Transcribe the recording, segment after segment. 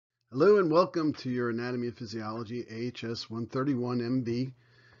Hello and welcome to your Anatomy and Physiology AHS 131 MB,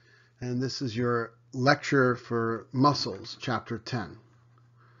 and this is your lecture for muscles, chapter 10.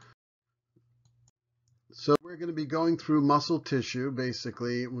 So we're going to be going through muscle tissue.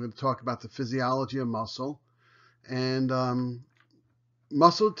 Basically, we're going to talk about the physiology of muscle, and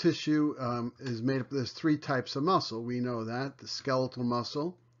muscle tissue is made up. There's three types of muscle. We know that: the skeletal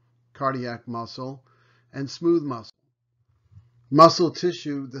muscle, cardiac muscle, and smooth muscle. Muscle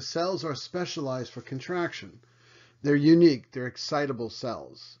tissue, the cells are specialized for contraction. They're unique. They're excitable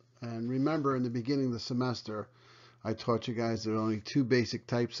cells. And remember, in the beginning of the semester, I taught you guys there are only two basic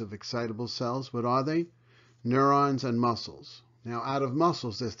types of excitable cells. What are they? Neurons and muscles. Now, out of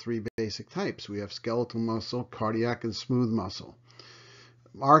muscles, there's three basic types. We have skeletal muscle, cardiac, and smooth muscle.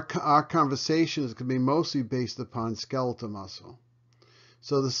 Our conversation is going to be mostly based upon skeletal muscle.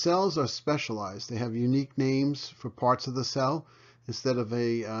 So the cells are specialized. They have unique names for parts of the cell. Instead of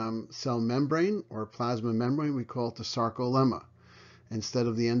a cell membrane or plasma membrane, we call it the sarcolemma. Instead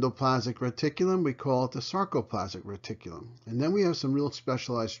of the endoplasmic reticulum, we call it the sarcoplasmic reticulum. And then we have some real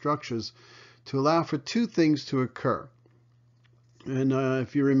specialized structures to allow for two things to occur. And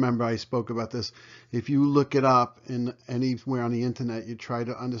if you remember, I spoke about this. If you look it up in anywhere on the internet, you try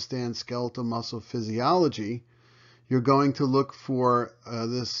to understand skeletal muscle physiology, you're going to look for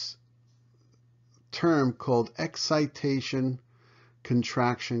this term called excitation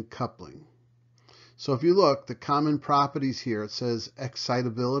contraction coupling. So if you look, the common properties here, it says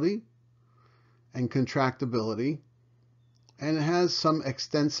excitability and contractibility, and it has some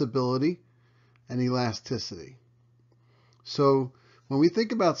extensibility and elasticity. So when we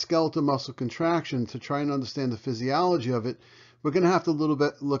think about skeletal muscle contraction, to try and understand the physiology of it, we're going to have to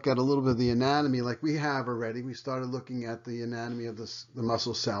look at a little bit of the anatomy like we have already. We started looking at the anatomy of the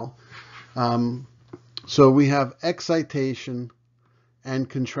muscle cell. So we have excitation and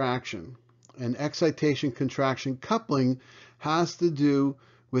contraction. And excitation-contraction coupling has to do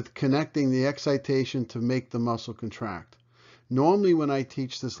with connecting the excitation to make the muscle contract. Normally when I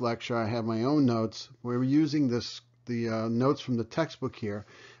teach this lecture, I have my own notes. We're using the notes from the textbook here,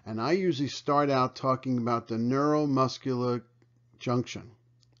 and I usually start out talking about the neuromuscular junction.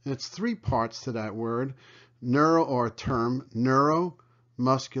 And it's three parts to that word, neuro or term, neuro,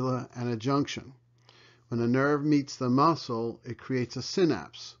 muscular, and a junction. When a nerve meets the muscle, it creates a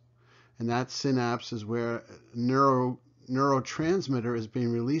synapse. And that synapse is where neurotransmitter is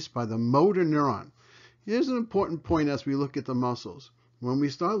being released by the motor neuron. Here's an important point as we look at the muscles. When we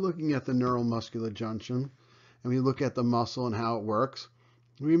start looking at the neuromuscular junction, and we look at the muscle and how it works,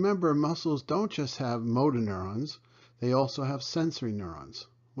 remember muscles don't just have motor neurons, they also have sensory neurons.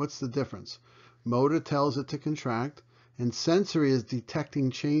 What's the difference? Motor tells it to contract, and sensory is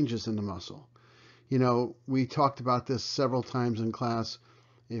detecting changes in the muscle. You know, we talked about this several times in class.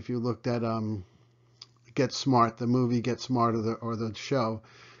 If you looked at Get Smart, the movie Get Smart, or the show,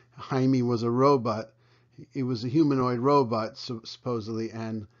 Jaime was a robot. He was a humanoid robot, supposedly,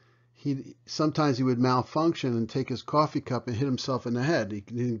 and sometimes he would malfunction and take his coffee cup and hit himself in the head. He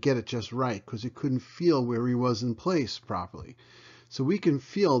didn't get it just right because he couldn't feel where he was in place properly. So we can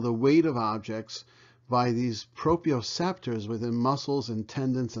feel the weight of objects by these proprioceptors within muscles and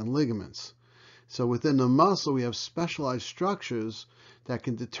tendons and ligaments. So within the muscle, we have specialized structures that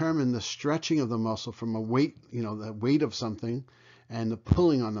can determine the stretching of the muscle from a weight, the weight of something, and the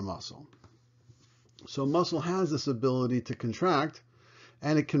pulling on the muscle. So muscle has this ability to contract,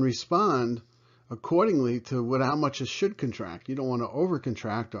 and it can respond accordingly to how much it should contract. You don't want to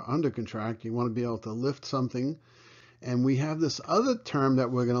over-contract or under-contract. You want to be able to lift something. And we have this other term that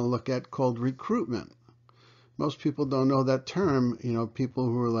we're going to look at called recruitment. Most people don't know that term. People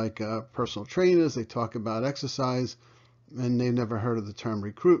who are like personal trainers, they talk about exercise, and they've never heard of the term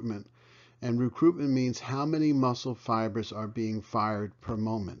recruitment. And recruitment means how many muscle fibers are being fired per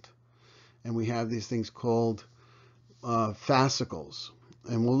moment. And we have these things called fascicles.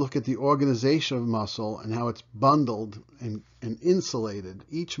 And we'll look at the organization of muscle and how it's bundled and insulated.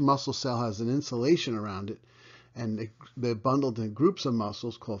 Each muscle cell has an insulation around it, and they're bundled in groups of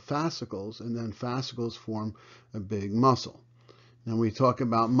muscles called fascicles, and then fascicles form a big muscle. Now we talk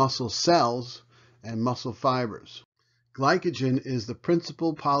about muscle cells and muscle fibers. Glycogen is the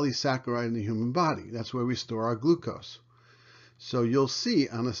principal polysaccharide in the human body. That's where we store our glucose. So you'll see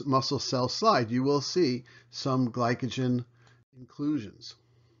on a muscle cell slide, you will see some glycogen inclusions.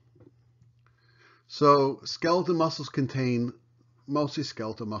 So skeletal muscles contain mostly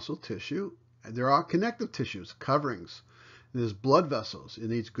skeletal muscle tissue. There are connective tissues, coverings. There's blood vessels. It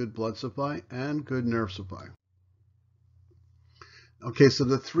needs good blood supply and good nerve supply. Okay, so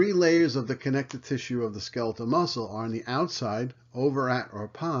the three layers of the connective tissue of the skeletal muscle are on the outside, over at or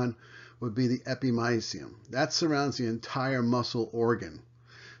upon, would be the epimysium. That surrounds the entire muscle organ.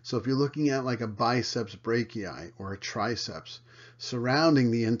 So if you're looking at like a biceps brachii or a triceps,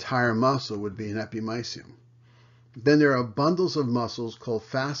 surrounding the entire muscle would be an epimysium. Then there are bundles of muscles called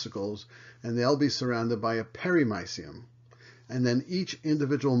fascicles, and they'll be surrounded by a perimysium. And then each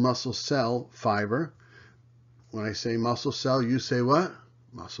individual muscle cell fiber, when I say muscle cell, you say what?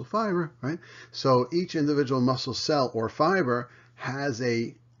 Muscle fiber, right? So each individual muscle cell or fiber has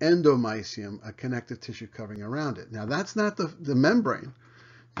a endomysium, a connective tissue covering around it. Now that's not the membrane.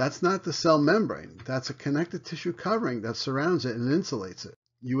 That's not the cell membrane. That's a connective tissue covering that surrounds it and insulates it.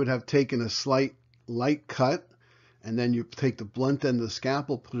 You would have taken a slight light cut, and then you take the blunt end of the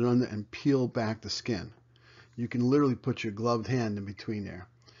scalpel, put it on there, and peel back the skin. You can literally put your gloved hand in between there.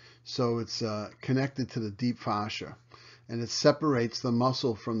 So it's connected to the deep fascia, and it separates the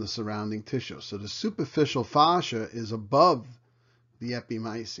muscle from the surrounding tissue. So the superficial fascia is above the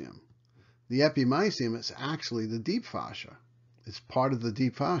epimysium. The epimysium is actually the deep fascia. It's part of the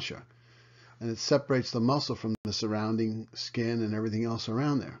deep fascia, and it separates the muscle from the surrounding skin and everything else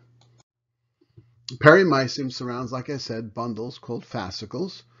around there. Perimysium surrounds, like I said, bundles called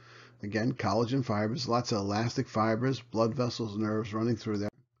fascicles. Again, collagen fibers, lots of elastic fibers, blood vessels, nerves running through there.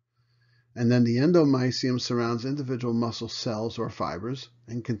 And then the endomysium surrounds individual muscle cells or fibers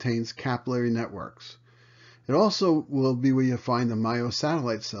and contains capillary networks. It also will be where you find the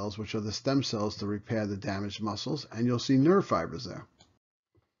myosatellite cells, which are the stem cells to repair the damaged muscles, and you'll see nerve fibers there.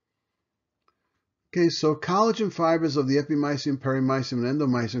 Okay, so collagen fibers of the epimysium, perimysium, and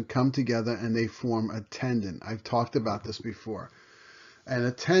endomysium come together and they form a tendon. I've talked about this before. And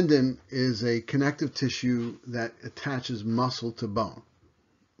a tendon is a connective tissue that attaches muscle to bone.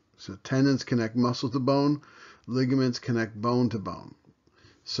 So tendons connect muscle to bone, ligaments connect bone to bone.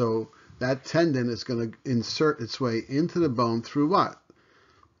 So that tendon is going to insert its way into the bone through what?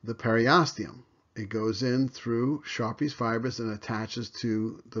 The periosteum. It goes in through Sharpie's fibers and attaches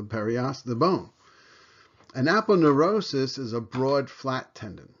to the the bone. An aponeurosis is a broad, flat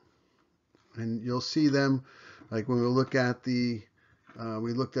tendon. And you'll see them, like when we look at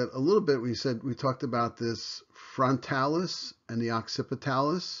we looked at a little bit, we talked about this frontalis and the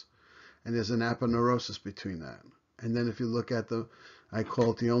occipitalis, and there's an aponeurosis between that. And then if you look at I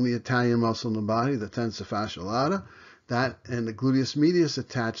call it the only Italian muscle in the body, the tensa fascia lata, that and the gluteus medius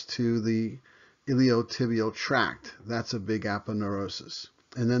attached to the iliotibial tract. That's a big aponeurosis.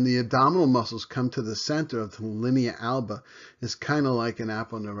 And then the abdominal muscles come to the center of the linea alba. Is kind of like an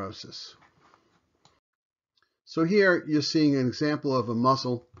aponeurosis. So here you're seeing an example of a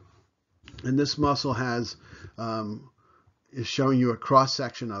muscle, and this muscle is showing you a cross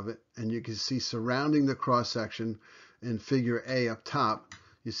section of it, and you can see surrounding the cross section in figure A up top,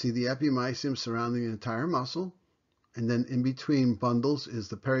 you see the epimysium surrounding the entire muscle, and then in between bundles is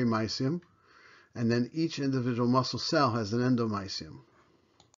the perimysium, and then each individual muscle cell has an endomysium.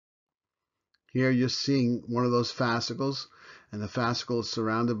 Here you're seeing one of those fascicles, and the fascicle is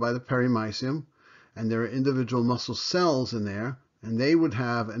surrounded by the perimysium, and there are individual muscle cells in there, and they would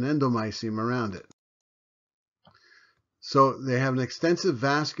have an endomysium around it. So they have an extensive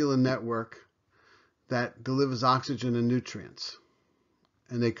vascular network that delivers oxygen and nutrients,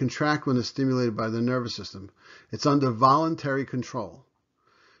 and they contract when they're stimulated by the nervous system. It's under voluntary control.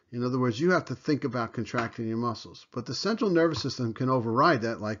 In other words, you have to think about contracting your muscles, but the central nervous system can override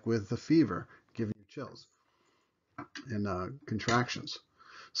that, like with the fever, giving you chills and contractions.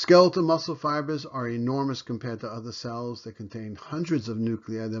 Skeletal muscle fibers are enormous compared to other cells. They contain hundreds of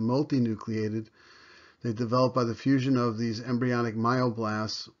nuclei. They're multinucleated. They develop by the fusion of these embryonic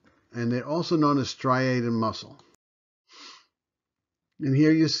myoblasts, and they're also known as striated muscle. And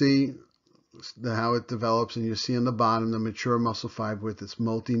here you see how it develops, and you see on the bottom the mature muscle fiber with its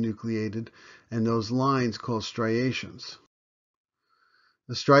multinucleated and those lines called striations.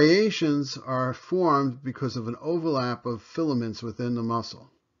 The striations are formed because of an overlap of filaments within the muscle.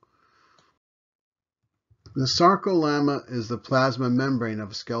 The sarcolemma is the plasma membrane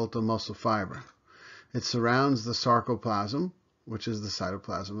of a skeletal muscle fiber. It surrounds the sarcoplasm, which is the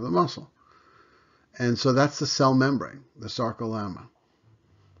cytoplasm of the muscle. And so that's the cell membrane, the sarcolemma.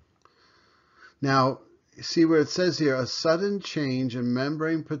 Now, see where it says here, a sudden change in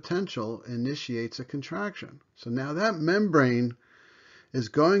membrane potential initiates a contraction. So now that membrane is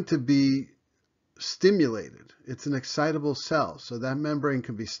going to be stimulated. It's an excitable cell, so that membrane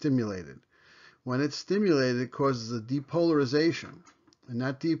can be stimulated. When it's stimulated, it causes a depolarization, and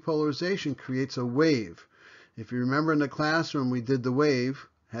that depolarization creates a wave. If you remember in the classroom, we did the wave,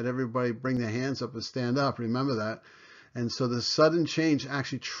 had everybody bring their hands up and stand up, remember that? And so the sudden change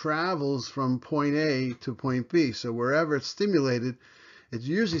actually travels from point A to point B. So wherever it's stimulated, it's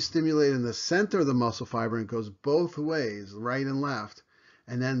usually stimulated in the center of the muscle fiber and goes both ways, right and left,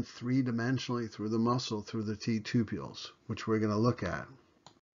 and then three-dimensionally through the muscle, through the T-tubules, which we're going to look at.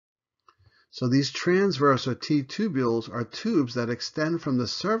 So these transverse or T-tubules are tubes that extend from the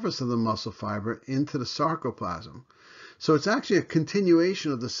surface of the muscle fiber into the sarcoplasm. So it's actually a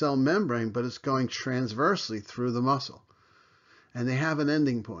continuation of the cell membrane, but it's going transversely through the muscle. And they have an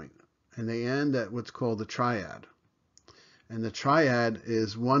ending point, and they end at what's called the triad. And the triad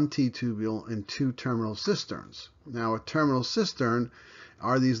is one T-tubule and two terminal cisterns. Now, a terminal cistern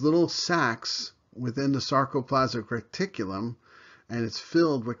are these little sacs within the sarcoplasmic reticulum, and it's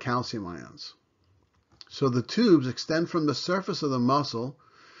filled with calcium ions. So the tubes extend from the surface of the muscle,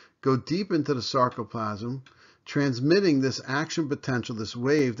 go deep into the sarcoplasm, transmitting this action potential, this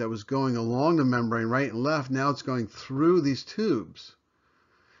wave that was going along the membrane right and left. Now it's going through these tubes,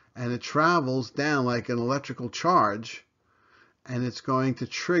 and it travels down like an electrical charge, and it's going to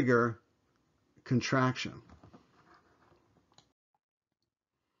trigger contraction.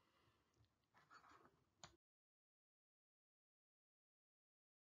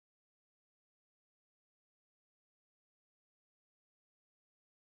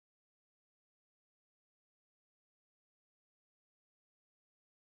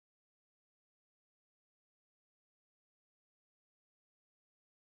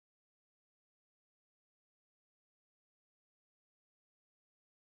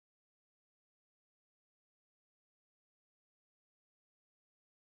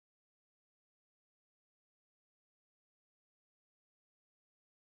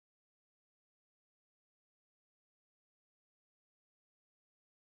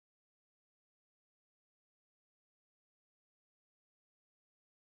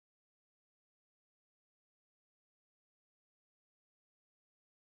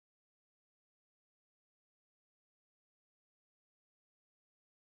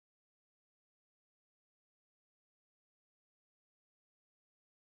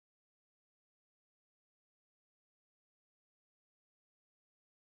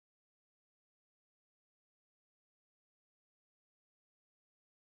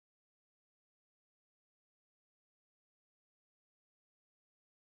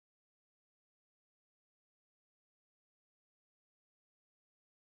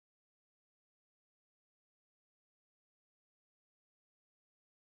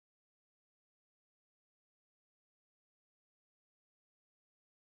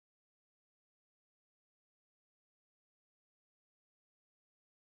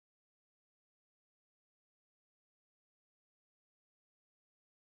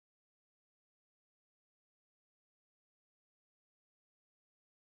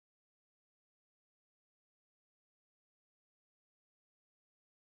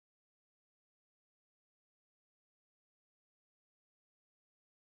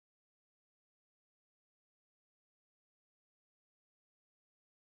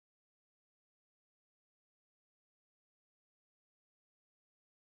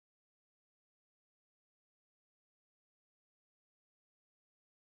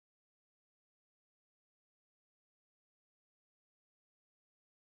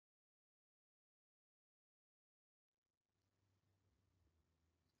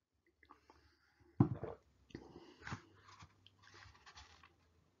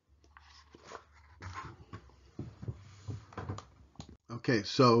 Okay,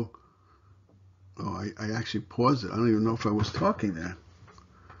 so, I actually paused it. I don't even know if I was talking there.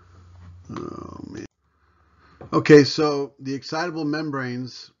 Oh, man. Okay, so the excitable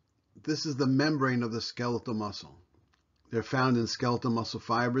membranes, this is the membrane of the skeletal muscle. They're found in skeletal muscle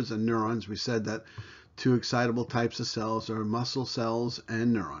fibers and neurons. We said that two excitable types of cells are muscle cells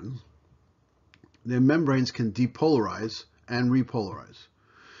and neurons. Their membranes can depolarize and repolarize.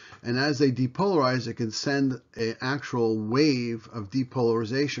 And as they depolarize, it can send an actual wave of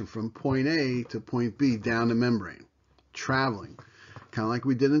depolarization from point A to point B down the membrane, traveling. Kind of like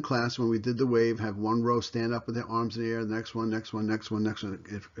we did in class when we did the wave, have one row stand up with their arms in the air, the next one, next one, next one, next one,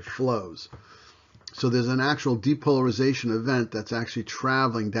 it flows. So there's an actual depolarization event that's actually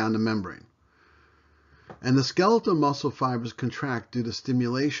traveling down the membrane. And the skeletal muscle fibers contract due to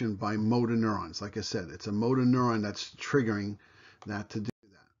stimulation by motor neurons. Like I said, it's a motor neuron that's triggering that to do that.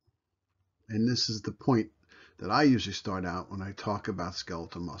 And this is the point that I usually start out when I talk about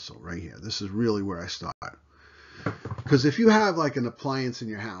skeletal muscle, right here. This is really where I start. Because if you have like an appliance in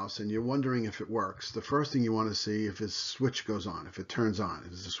your house and you're wondering if it works, the first thing you want to see if its switch goes on, if it turns on.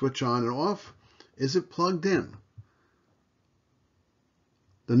 Is the switch on and off? Is it plugged in?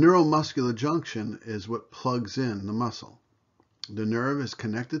 The neuromuscular junction is what plugs in the muscle. The nerve is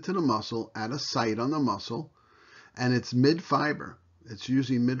connected to the muscle at a site on the muscle, and it's mid-fiber. It's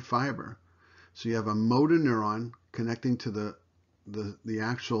usually mid-fiber. So you have a motor neuron connecting to the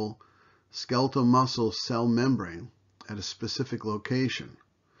actual skeletal muscle cell membrane at a specific location.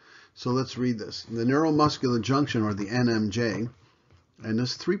 So let's read this. The neuromuscular junction, or the NMJ, and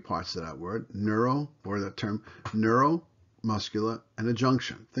there's three parts to that word, neuro, or that term, neuromuscular, and a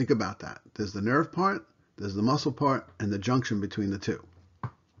junction. Think about that. There's the nerve part, there's the muscle part, and the junction between the two.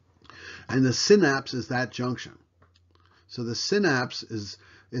 And the synapse is that junction. So the synapse is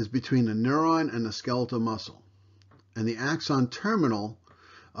between the neuron and the skeletal muscle. And the axon terminal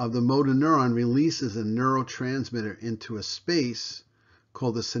of the motor neuron releases a neurotransmitter into a space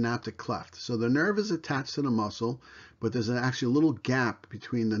called the synaptic cleft. So the nerve is attached to the muscle, but there's actually a little gap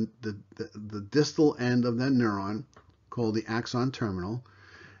between the distal end of that neuron called the axon terminal,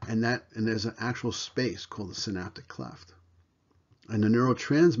 and there's an actual space called the synaptic cleft. And the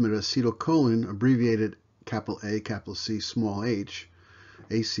neurotransmitter acetylcholine, abbreviated capital A, capital C, small h,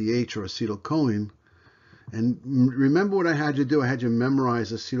 ACH, or acetylcholine. And remember what I had you do? I had you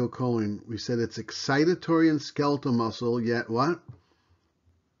memorize acetylcholine. We said it's excitatory in skeletal muscle, yet what?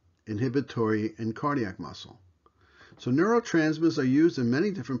 Inhibitory in cardiac muscle. So neurotransmitters are used in many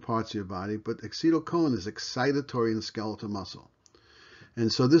different parts of your body, but acetylcholine is excitatory in skeletal muscle.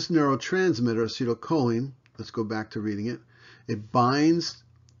 And so this neurotransmitter, acetylcholine, let's go back to reading it, it binds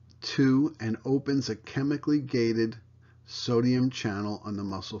to and opens a chemically gated sodium channel on the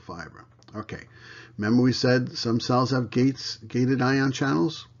muscle fiber. Okay, remember we said some cells have gated ion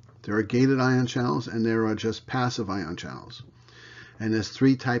channels? There are gated ion channels, and there are just passive ion channels. And there's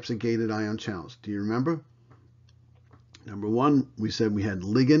three types of gated ion channels. Do you remember? Number one, we said we had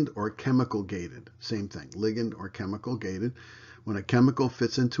ligand or chemical gated. Same thing, ligand or chemical gated. When a chemical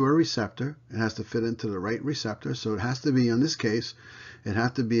fits into a receptor, it has to fit into the right receptor. So it has to be, in this case, it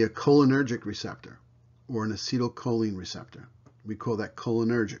has to be a cholinergic receptor or an acetylcholine receptor. We call that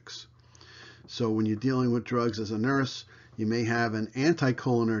cholinergics. So when you're dealing with drugs as a nurse, you may have an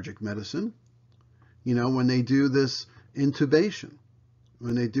anticholinergic medicine. You know, when they do this intubation,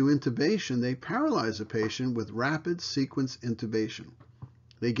 when they do intubation, they paralyze a patient with rapid sequence intubation.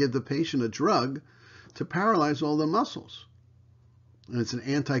 They give the patient a drug to paralyze all the muscles. And it's an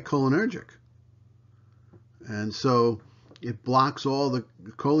anticholinergic. And so it blocks all the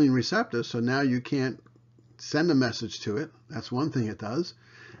choline receptors, so now you can't send a message to it. That's one thing it does.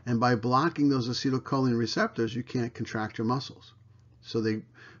 And by blocking those acetylcholine receptors, you can't contract your muscles. So they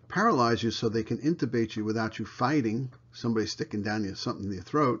paralyze you so they can intubate you without you fighting, somebody sticking down something in your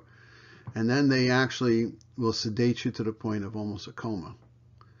throat, and then they actually will sedate you to the point of almost a coma.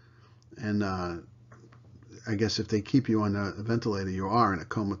 And I guess if they keep you on a ventilator, you are in a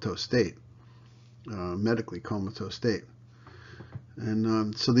comatose state, medically comatose state.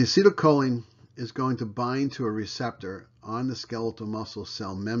 And so the acetylcholine is going to bind to a receptor on the skeletal muscle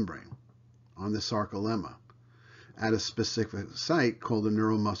cell membrane, on the sarcolemma, at a specific site called the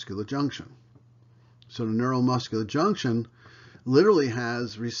neuromuscular junction. So the neuromuscular junction literally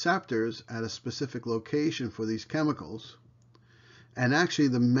has receptors at a specific location for these chemicals, and actually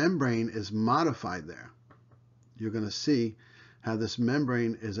the membrane is modified there. You're going to see how this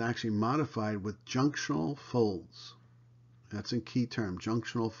membrane is actually modified with junctional folds. That's a key term,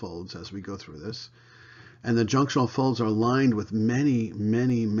 junctional folds, as we go through this. And the junctional folds are lined with many,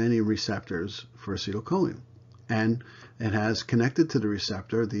 many, many receptors for acetylcholine. And it has connected to the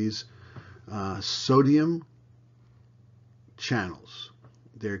receptor these sodium channels.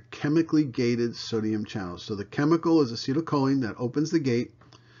 They're chemically gated sodium channels. So the chemical is acetylcholine that opens the gate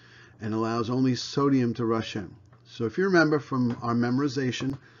and allows only sodium to rush in. So if you remember from our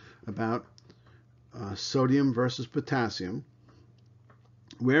memorization about sodium versus potassium,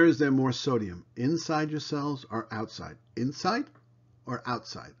 where is there more sodium? Inside your cells or outside? Inside or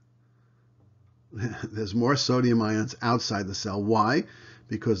outside? There's more sodium ions outside the cell. Why?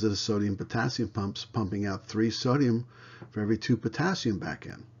 Because of the sodium-potassium pumps pumping out 3 sodium for every 2 potassium back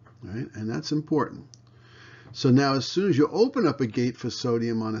in, right? And that's important. So now as soon as you open up a gate for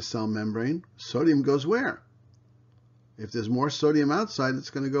sodium on a cell membrane, sodium goes where? If there's more sodium outside, it's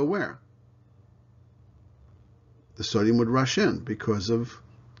going to go where? The sodium would rush in because of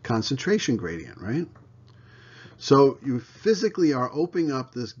concentration gradient, right? So you physically are opening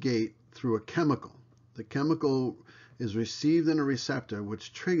up this gate through a chemical. The chemical is received in a receptor,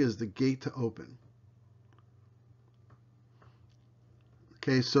 which triggers the gate to open.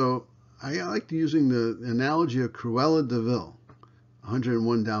 Okay, so I like using the analogy of Cruella de Vil,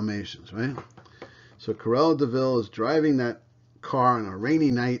 101 Dalmatians, right? So Cruella de Vil is driving that car on a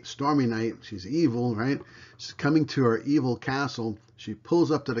rainy night, stormy night. She's evil, right? She's coming to her evil castle. She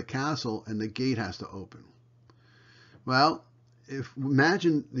pulls up to the castle and the gate has to open. Well,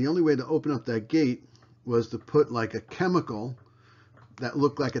 imagine the only way to open up that gate was to put like a chemical that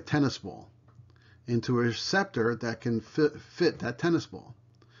looked like a tennis ball into a receptor that can fit that tennis ball.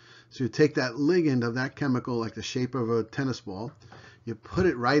 So you take that ligand of that chemical, like the shape of a tennis ball, you put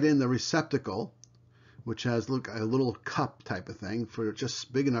it right in the receptacle, which has a little cup type of thing for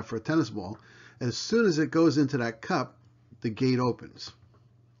just big enough for a tennis ball. As soon as it goes into that cup, the gate opens.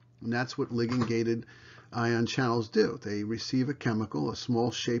 And that's what ligand-gated ion channels do. They receive a chemical, a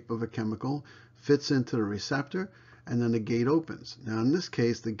small shape of a chemical, fits into the receptor, and then the gate opens. Now in this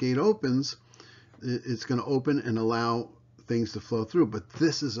case, the gate opens, it's going to open and allow things to flow through, but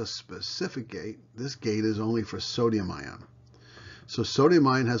this is a specific gate. This gate is only for sodium ion. So sodium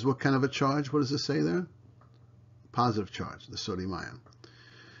ion has what kind of a charge? What does it say there? Positive charge, the sodium ion.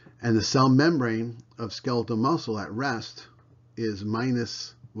 And the cell membrane of skeletal muscle at rest is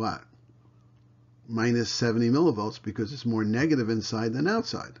minus what? Minus 70 millivolts, because it's more negative inside than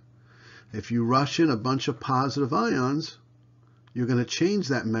outside. If you rush in a bunch of positive ions, you're going to change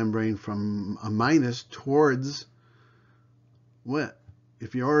that membrane from a minus towards what?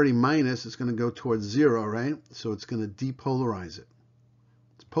 If you're already minus, it's going to go towards 0, right? So it's going to depolarize it.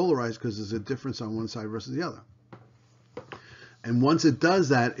 It's polarized because there's a difference on one side versus the other. And once it does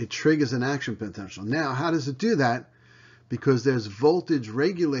that, it triggers an action potential. Now, how does it do that? Because there's voltage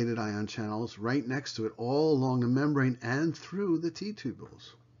regulated ion channels right next to it, all along the membrane and through the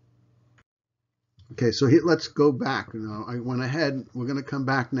T-tubules. Okay, so here, let's go back. I went ahead. We're going to come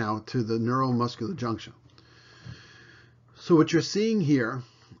back now to the neuromuscular junction. So what you're seeing here,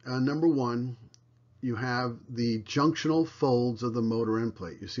 number one, you have the junctional folds of the motor end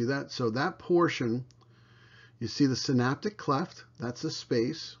plate. You see that? So that portion, you see the synaptic cleft, that's a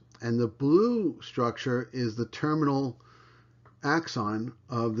space, and the blue structure is the terminal axon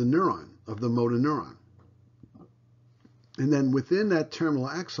of the neuron, of the motor neuron. And then within that terminal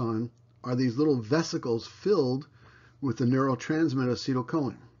axon are these little vesicles filled with the neurotransmitter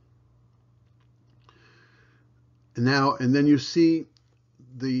acetylcholine. And then you see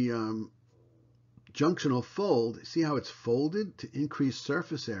the junctional fold. See how it's folded to increase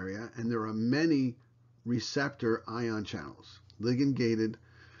surface area, and there are many receptor ion channels, ligand-gated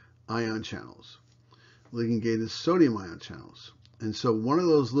ion channels, ligand-gated sodium ion channels. And so one of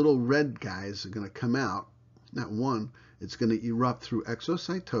those little red guys are going to come out, not one, it's going to erupt through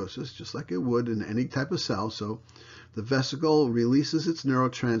exocytosis, just like it would in any type of cell. So the vesicle releases its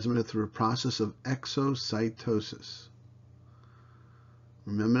neurotransmitter through a process of exocytosis.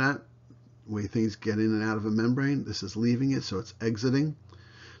 Remember that? The way things get in and out of a membrane, this is leaving it, so it's exiting.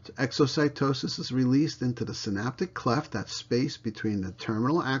 So exocytosis is released into the synaptic cleft, that space between the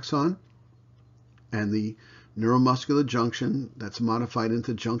terminal axon and the neuromuscular junction that's modified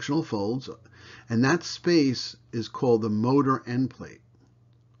into junctional folds. And that space is called the motor end plate.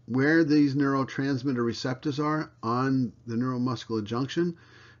 Where these neurotransmitter receptors are on the neuromuscular junction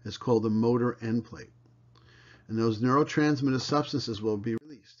is called the motor end plate. And those neurotransmitter substances will be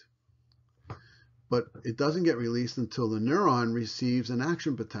released. But it doesn't get released until the neuron receives an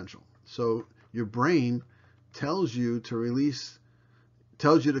action potential. So your brain tells you to release,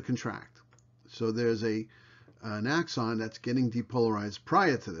 tells you to contract. So there's an axon that's getting depolarized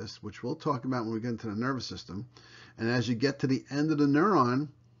prior to this, which we'll talk about when we get into the nervous system. And as you get to the end of the neuron,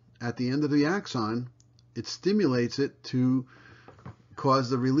 at the end of the axon, it stimulates it to cause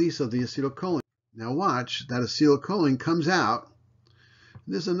the release of the acetylcholine. Now watch, that acetylcholine comes out.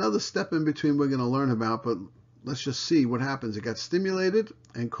 There's another step in between we're going to learn about, but let's just see what happens. It got stimulated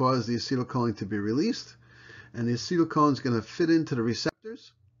and caused the acetylcholine to be released. And the acetylcholine is going to fit into the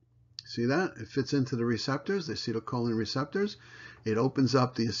receptors. See that? It fits into the receptors, the acetylcholine receptors. It opens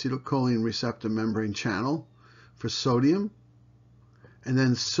up the acetylcholine receptor membrane channel for sodium. And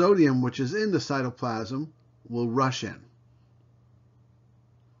then sodium, which is in the cytoplasm, will rush in.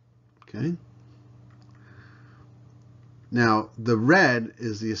 Okay? Now, the red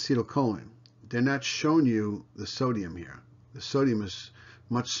is the acetylcholine. They're not showing you the sodium here. The sodium is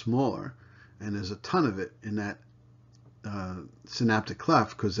much smaller, and there's a ton of it in that synaptic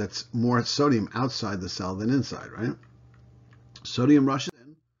cleft because that's more sodium outside the cell than inside, right? Sodium rushes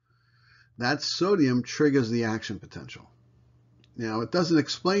in. That sodium triggers the action potential. Now, it doesn't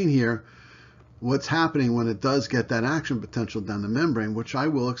explain here what's happening when it does get that action potential down the membrane, which I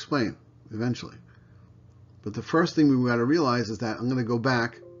will explain eventually. But the first thing we've got to realize is that I'm going to go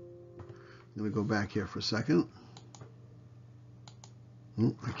back. I'm going to go back here for a second.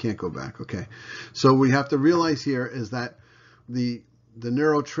 I can't go back. Okay. So we have to realize here is that the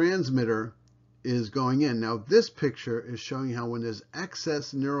neurotransmitter is going in. Now this picture is showing how when there's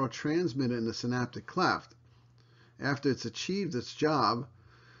excess neurotransmitter in the synaptic cleft, after it's achieved its job,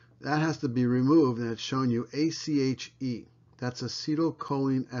 that has to be removed, and it's showing you ACHE. That's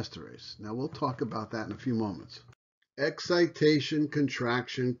acetylcholine esterase. Now we'll talk about that in a few moments. Excitation,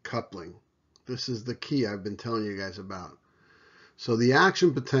 contraction, coupling. This is the key I've been telling you guys about. So the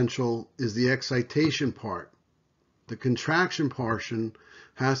action potential is the excitation part. The contraction portion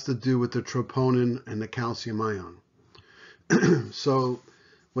has to do with the troponin and the calcium ion. So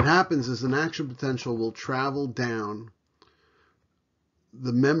what happens is an action potential will travel down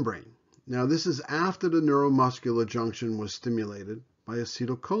the membrane. Now this is after the neuromuscular junction was stimulated by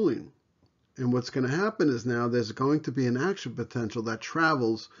acetylcholine. And what's going to happen is now there's going to be an action potential that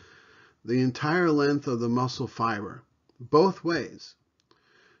travels the entire length of the muscle fiber, both ways.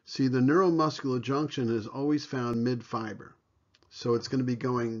 See, the neuromuscular junction is always found mid-fiber. So it's going to be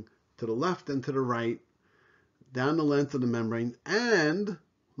going to the left and to the right, down the length of the membrane, and,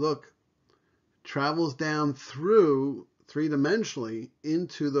 look, travels down through, three-dimensionally,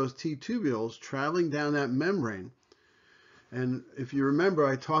 into those T-tubules, traveling down that membrane. And if you remember,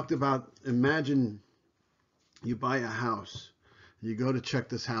 I talked about, imagine you buy a house, you go to check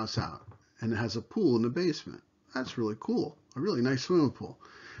this house out, and it has a pool in the basement. That's really cool, a really nice swimming pool.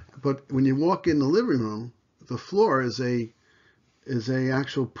 But when you walk in the living room, the floor is a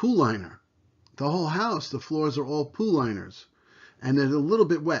actual pool liner. The whole house, the floors are all pool liners, and they're a little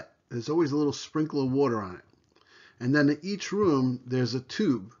bit wet. There's always a little sprinkle of water on it. And then in each room, there's a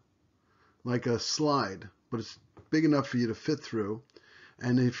tube, like a slide, but it's big enough for you to fit through.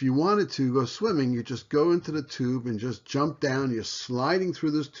 And if you wanted to go swimming, you just go into the tube and just jump down. You're sliding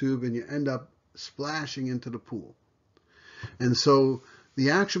through this tube and you end up splashing into the pool. And so the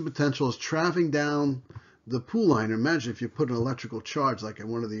action potential is traveling down the pool liner. Imagine if you put an electrical charge like in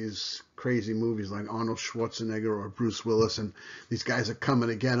one of these crazy movies like Arnold Schwarzenegger or Bruce Willis, and these guys are coming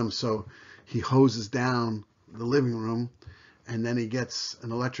to get him. So he hoses down the living room, and then he gets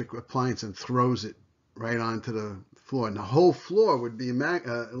an electric appliance and throws it right onto the floor. And the whole floor would be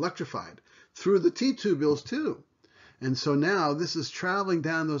electrified through the T-tubules too. And so now this is traveling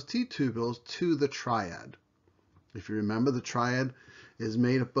down those T-tubules to the triad. If you remember, the triad is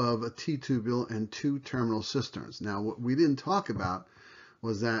made up of a T-tubule and two terminal cisterns. Now, what we didn't talk about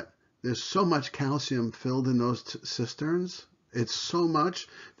was that there's so much calcium filled in those cisterns. It's so much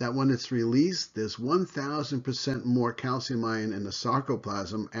that when it's released, there's 1,000% more calcium ion in the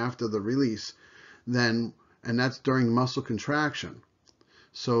sarcoplasm after the release than, and that's during muscle contraction.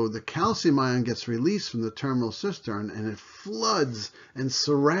 So the calcium ion gets released from the terminal cistern and it floods and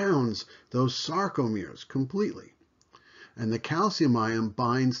surrounds those sarcomeres completely. And the calcium ion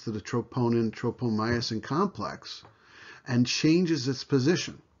binds to the troponin tropomyosin complex and changes its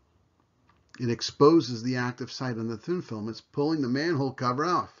position. It exposes the active site on the thin film. It's pulling the manhole cover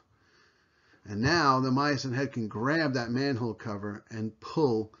off. And now the myosin head can grab that manhole cover and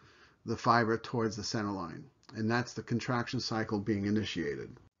pull the fiber towards the center line. And that's the contraction cycle being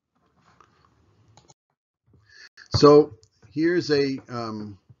initiated. So here's a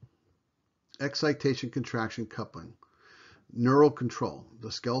excitation contraction coupling. Neural control.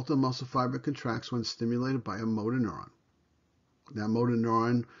 The skeletal muscle fiber contracts when stimulated by a motor neuron. That motor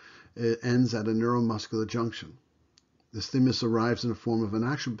neuron ends at a neuromuscular junction. The stimulus arrives in the form of an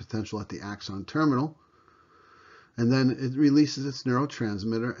action potential at the axon terminal, and then it releases its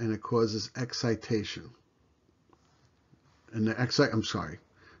neurotransmitter and it causes excitation. And let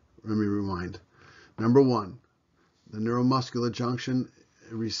me rewind. Number one, the neuromuscular junction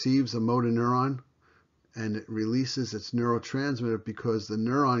receives a motor neuron and it releases its neurotransmitter because the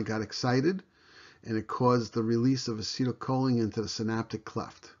neuron got excited and it caused the release of acetylcholine into the synaptic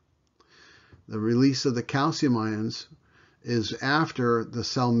cleft. The release of the calcium ions is after the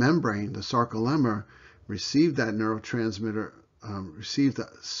cell membrane, the sarcolemma, received that neurotransmitter, received the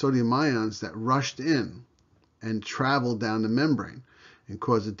sodium ions that rushed in and traveled down the membrane and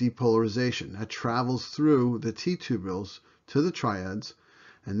caused a depolarization. That travels through the T-tubules to the triads,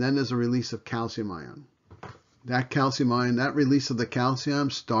 and then there's a release of calcium ion. That calcium ion, that release of the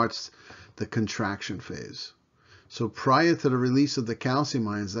calcium starts the contraction phase. So prior to the release of the calcium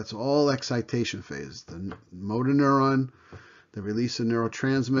ions, that's all excitation phase. The motor neuron, the release of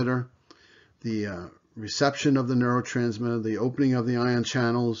neurotransmitter, the reception of the neurotransmitter, the opening of the ion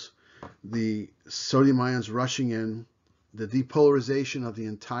channels, the sodium ions rushing in, the depolarization of the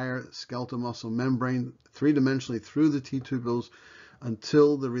entire skeletal muscle membrane three-dimensionally through the T-tubules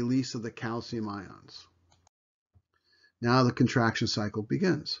until the release of the calcium ions. Now the contraction cycle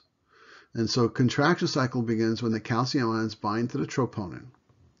begins. And so contraction cycle begins when the calcium ions bind to the troponin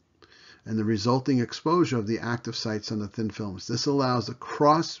and the resulting exposure of the active sites on the thin films. This allows a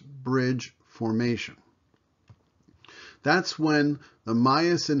cross-bridge formation. That's when the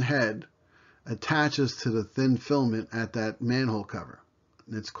myosin head attaches to the thin filament at that manhole cover.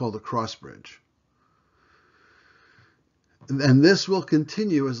 And it's called a cross bridge. And this will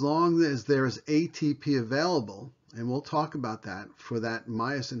continue as long as there is ATP available, and we'll talk about that, for that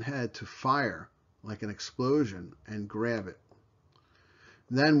myosin head to fire like an explosion and grab it.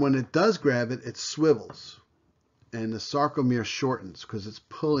 Then when it does grab it, it swivels, and the sarcomere shortens because it's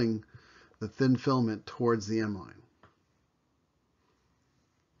pulling the thin filament towards the end line.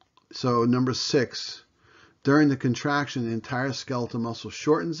 So number 6, during the contraction, the entire skeletal muscle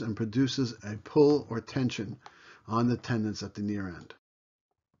shortens and produces a pull or tension on the tendons at the near end.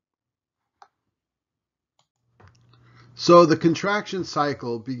 So the contraction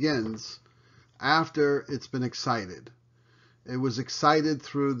cycle begins after it's been excited. It was excited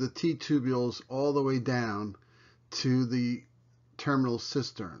through the T-tubules all the way down to the terminal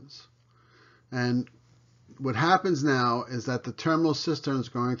cisterns. And what happens now is that the terminal cistern is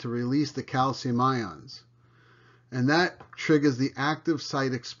going to release the calcium ions. And that triggers the active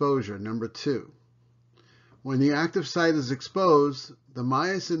site exposure, number 2. When the active site is exposed, the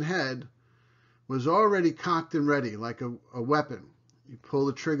myosin head was already cocked and ready like a weapon. You pull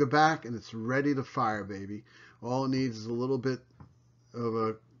the trigger back and it's ready to fire, baby. All it needs is a little bit of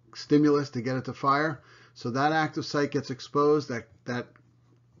a stimulus to get it to fire. So that active site gets exposed. That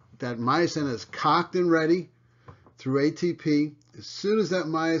myosin is cocked and ready through ATP. As soon as that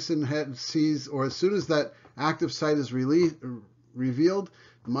myosin head sees, or as soon as that active site is revealed,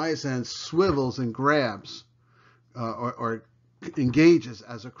 the myosin head swivels and grabs or engages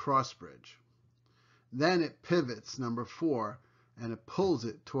as a cross bridge. Then it pivots, number 4, and it pulls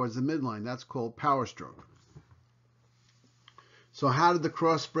it towards the midline. That's called power stroke. So how did the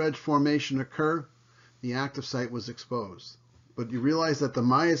cross bridge formation occur? The active site was exposed. But you realize that the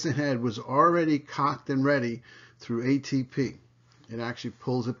myosin head was already cocked and ready through ATP. It actually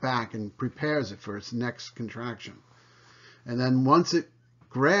pulls it back and prepares it for its next contraction. And then once it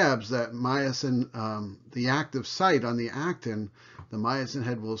grabs that myosin, the active site on the actin, the myosin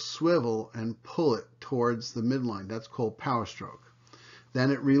head will swivel and pull it towards the midline. That's called power stroke.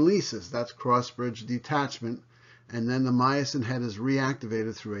 Then it releases. That's cross-bridge detachment. And then the myosin head is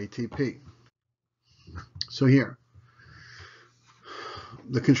reactivated through ATP. So here,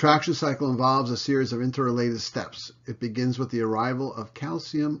 the contraction cycle involves a series of interrelated steps. It begins with the arrival of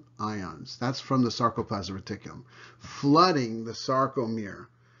calcium ions. That's from the sarcoplasmic reticulum, flooding the sarcomere.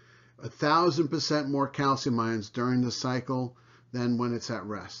 1,000% more calcium ions during the cycle than when it's at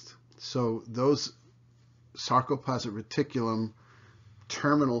rest. So those sarcoplasmic reticulum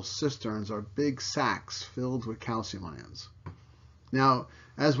terminal cisterns are big sacs filled with calcium ions. Now,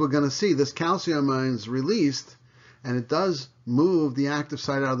 as we're going to see, this calcium ion is released, and it does move the active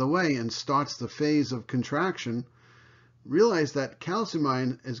site out of the way and starts the phase of contraction. Realize that calcium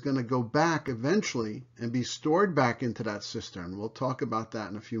ion is going to go back eventually and be stored back into that cistern. We'll talk about that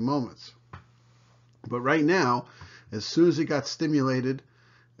in a few moments. But right now, as soon as it got stimulated,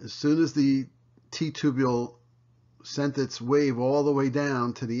 as soon as the T-tubule sent its wave all the way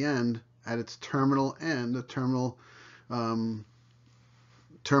down to the end, at its terminal end, the terminal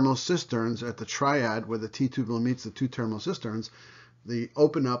cisterns at the triad where the T-tubule meets the 2 terminal cisterns, they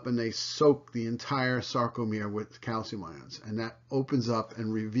open up and they soak the entire sarcomere with calcium ions, and that opens up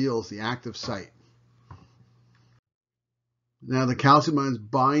and reveals the active site. Now the calcium ions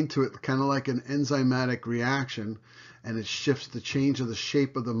bind to it kind of like an enzymatic reaction, and it shifts the change of the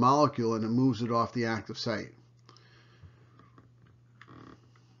shape of the molecule and it moves it off the active site.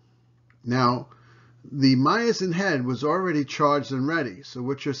 Now, the myosin head was already charged and ready. So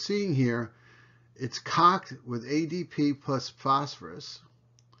what you're seeing here, it's cocked with ADP plus phosphorus,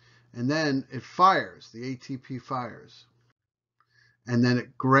 and then it fires, the ATP fires, and then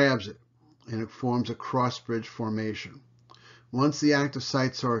it grabs it, and it forms a cross-bridge formation. Once the active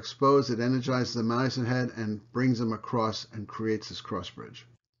sites are exposed, it energizes the myosin head and brings them across and creates this cross-bridge.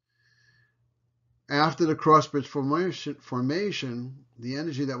 After the cross-bridge formation, the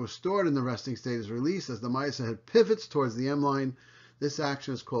energy that was stored in the resting state is released as the myosin head pivots towards the M line. This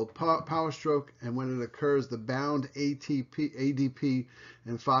action is called power stroke, and when it occurs, the bound ADP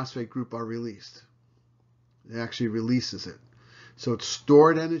and phosphate group are released. It actually releases it. So it's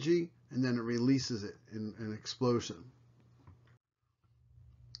stored energy, and then it releases it in an explosion.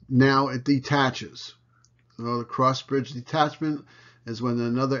 Now it detaches. So the cross-bridge detachment is when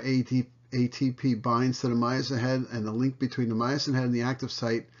another ATP binds to the myosin head, and the link between the myosin head and the active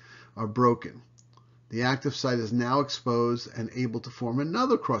site are broken. The active site is now exposed and able to form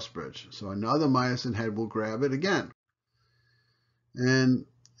another cross bridge. So another myosin head will grab it again. And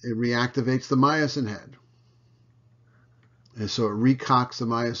it reactivates the myosin head. And so it recocks the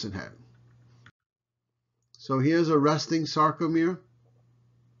myosin head. So here's a resting sarcomere.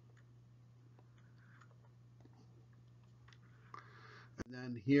 And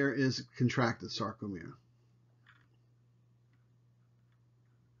then here is contracted sarcomere.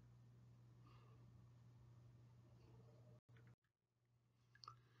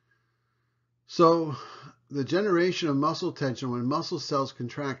 So the generation of muscle tension, when muscle cells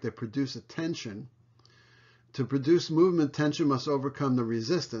contract, they produce a tension. To produce movement, tension must overcome the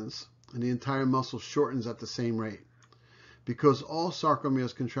resistance, and the entire muscle shortens at the same rate, because all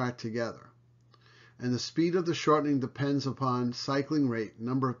sarcomeres contract together. And the speed of the shortening depends upon cycling rate,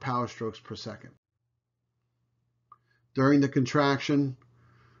 number of power strokes per second. During the contraction,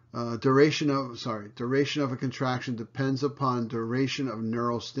 duration of a contraction depends upon duration of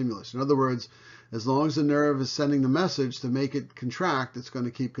neural stimulus. In other words, as long as the nerve is sending the message to make it contract, it's going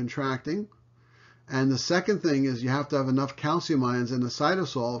to keep contracting. And the second thing is you have to have enough calcium ions in the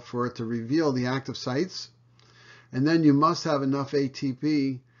cytosol for it to reveal the active sites. And then you must have enough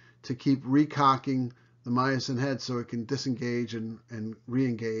ATP to keep recocking the myosin head so it can disengage and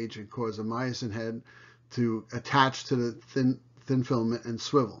re-engage and cause a myosin head to attach to the thin filament and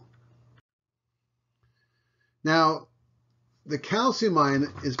swivel. Now, the calcium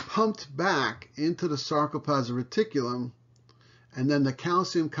ion is pumped back into the sarcoplasmic reticulum, and then the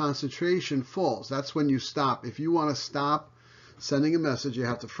calcium concentration falls. That's when you stop. If you want to stop sending a message, you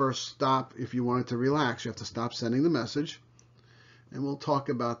have to first stop. If you want it to relax, you have to stop sending the message. And we'll talk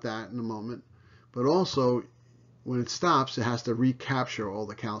about that in a moment. But also, when it stops, it has to recapture all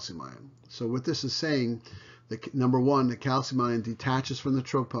the calcium ion. So what this is saying, number one, the calcium ion detaches from the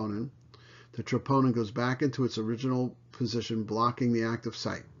troponin. The troponin goes back into its original position, blocking the active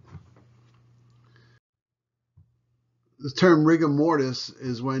site. The term rigor mortis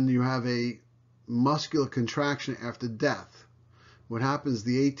is when you have a muscular contraction after death. What happens,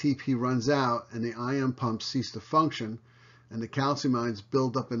 the ATP runs out and the ion pumps cease to function, and the calcium ions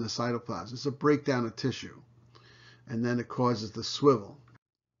build up in the cytoplasm. It's a breakdown of tissue, and then it causes the swivel.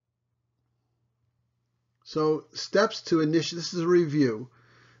 So steps to initiate, this is a review,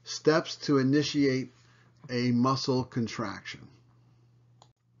 steps to initiate a muscle contraction.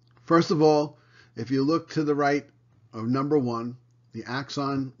 First of all, if you look to the right of number one, the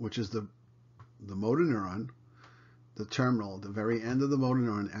axon, which is the motor neuron, the terminal, the very end of the motor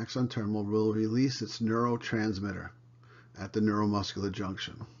neuron, axon terminal, will release its neurotransmitter at the neuromuscular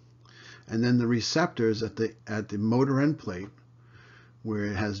junction. And then the receptors at the motor end plate, where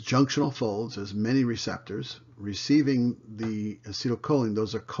it has junctional folds, there's many receptors receiving the acetylcholine.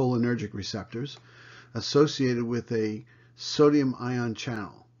 Those are cholinergic receptors associated with a sodium ion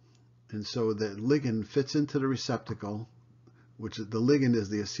channel. And so the ligand fits into the receptacle, which is, the ligand is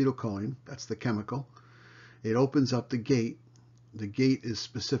the acetylcholine, that's the chemical. It opens up the gate. The gate is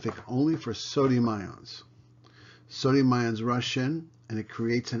specific only for sodium ions. Sodium ions rush in, and it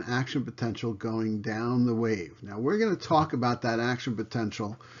creates an action potential going down the wave. Now, we're going to talk about that action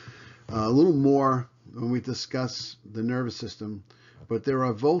potential a little more when we discuss the nervous system, but there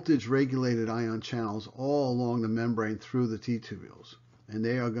are voltage-regulated ion channels all along the membrane through the T-tubules, and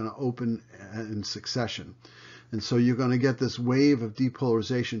they are going to open in succession. And so you're going to get this wave of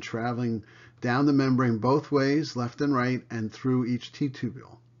depolarization traveling down the membrane both ways, left and right, and through each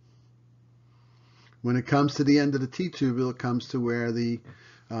T-tubule. When it comes to the end of the T-tubule, it comes to where the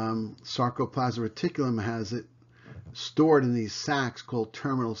sarcoplasmic reticulum has it stored in these sacs called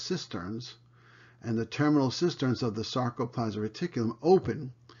terminal cisterns, and the terminal cisterns of the sarcoplasmic reticulum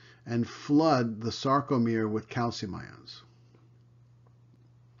open and flood the sarcomere with calcium ions.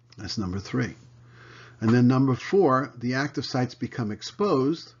 That's number three. And then number four, the active sites become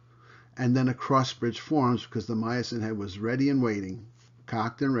exposed, and then a cross bridge forms because the myosin head was ready and waiting,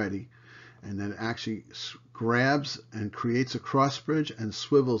 cocked and ready, and then it actually grabs and creates a cross bridge and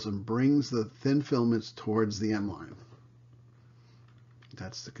swivels and brings the thin filaments towards the M line.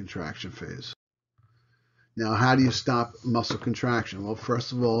 That's the contraction phase. Now, how do you stop muscle contraction? Well,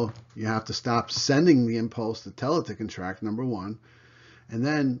 first of all, you have to stop sending the impulse to tell it to contract, number one. And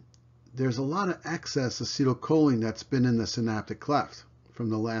then there's a lot of excess acetylcholine that's been in the synaptic cleft from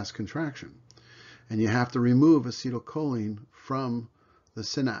the last contraction. And you have to remove acetylcholine from the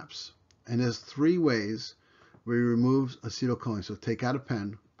synapse. And there's three ways we remove acetylcholine. So take out a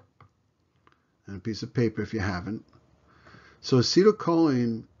pen and a piece of paper if you haven't. So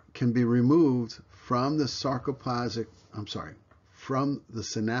acetylcholine can be removed from the from the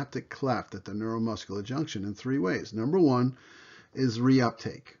synaptic cleft at the neuromuscular junction in three ways. Number one is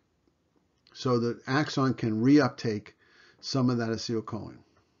reuptake. So the axon can reuptake some of that acetylcholine.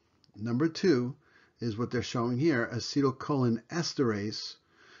 Number two is what they're showing here. Acetylcholine esterase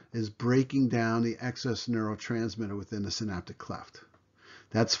is breaking down the excess neurotransmitter within the synaptic cleft.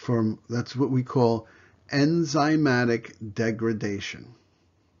 That's what we call enzymatic degradation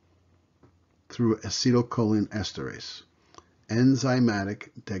through acetylcholine esterase.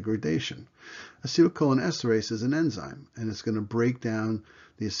 Enzymatic degradation. Acetylcholine esterase is an enzyme, and it's going to break down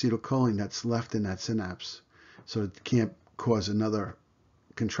the acetylcholine that's left in that synapse so it can't cause another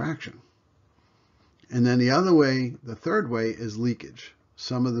contraction. And then the other way, the third way, is leakage.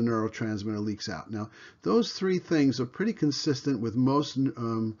 Some of the neurotransmitter leaks out. Now, those three things are pretty consistent with most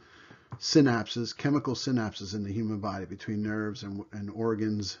synapses, chemical synapses in the human body between nerves and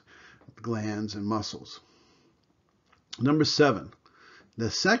organs, glands, and muscles. Number 7,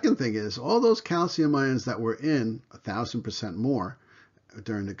 the second thing is all those calcium ions that were in 1,000% more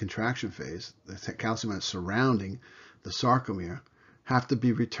during the contraction phase, the calcium ions surrounding the sarcomere, have to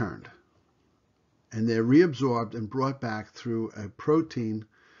be returned. And they're reabsorbed and brought back through a protein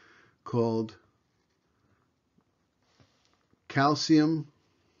called calcium.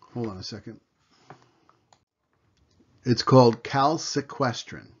 Hold on a second. It's called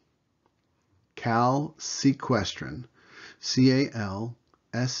calsequestrin. Calsequestrin.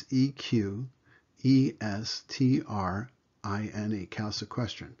 C-A-L-S-E-Q-E-S-T-R-I-N-E.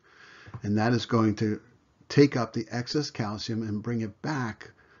 Calsequestrin. And that is going to take up the excess calcium and bring it back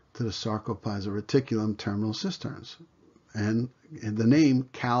to the sarcoplasmic reticulum terminal cisterns. And the name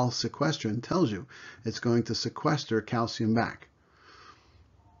calsequestrin tells you it's going to sequester calcium back.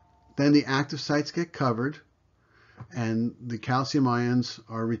 Then the active sites get covered and the calcium ions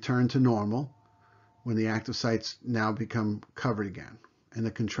are returned to normal when the active sites now become covered again and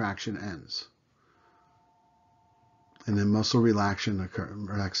the contraction ends. And then muscle relaxation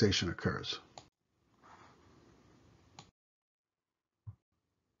occurs.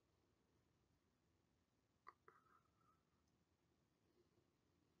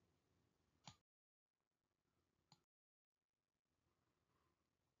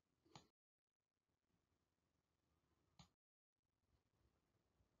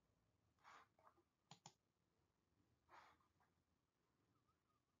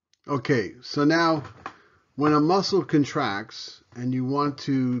 Okay, so now when a muscle contracts and you want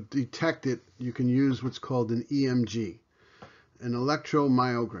to detect it, you can use what's called an EMG, an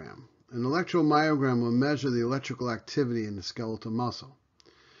electromyogram. An electromyogram will measure the electrical activity in the skeletal muscle.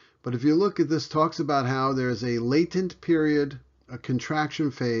 But if you look at this, talks about how there's a latent period, a contraction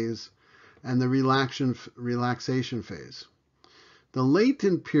phase, and the relaxation phase. The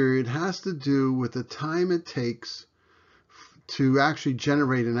latent period has to do with the time it takes to actually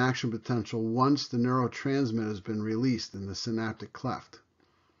generate an action potential once the neurotransmitter has been released in the synaptic cleft.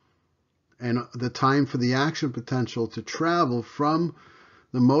 And the time for the action potential to travel from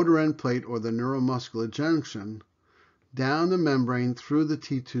the motor end plate or the neuromuscular junction down the membrane through the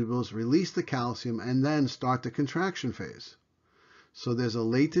T-tubules, release the calcium, and then start the contraction phase. So there's a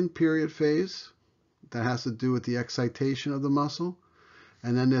latent period phase that has to do with the excitation of the muscle,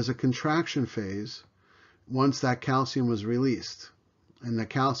 and then there's a contraction phase once that calcium was released. And the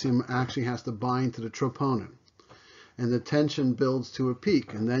calcium actually has to bind to the troponin. And the tension builds to a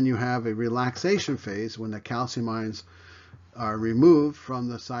peak. And then you have a relaxation phase when the calcium ions are removed from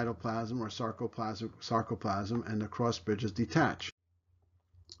the cytoplasm or sarcoplasm and the cross bridges detach.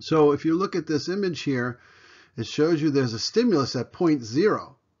 So if you look at this image here, it shows you there's a stimulus at point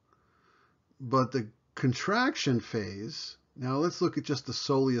 0. But the contraction phase, now let's look at just the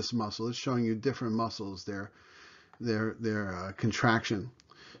soleus muscle. It's showing you different muscles, their contraction.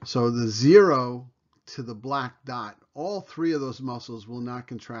 So the 0 to the black dot, all three of those muscles will not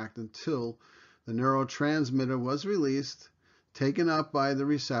contract until the neurotransmitter was released, taken up by the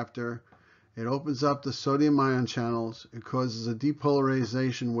receptor. It opens up the sodium ion channels. It causes a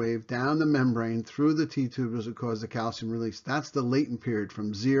depolarization wave down the membrane through the T-tubules and causes the calcium release. That's the latent period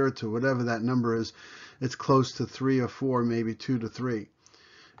from 0 to whatever that number is. It's close to 3 or 4, maybe 2 to 3.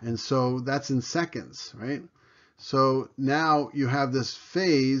 And so that's in seconds, right? So now you have this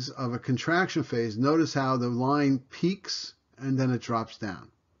phase of a contraction phase. Notice how the line peaks and then it drops down.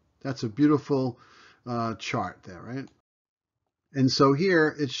 That's a beautiful chart there, right? And so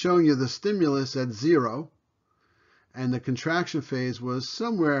here it's showing you the stimulus at 0 and the contraction phase was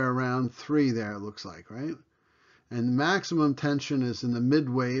somewhere around 3 there, it looks like, right? And maximum tension is in the mid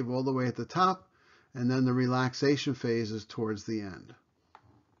wave all the way at the top, and then the relaxation phase is towards the end.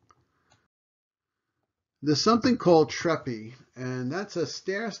 There's something called TREPI, and that's a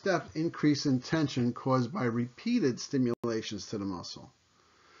stair-step increase in tension caused by repeated stimulations to the muscle.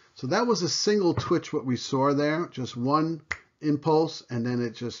 So that was a single twitch, what we saw there, just one impulse, and then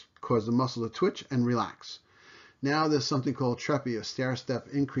it just caused the muscle to twitch and relax. Now there's something called TREPI, a stair-step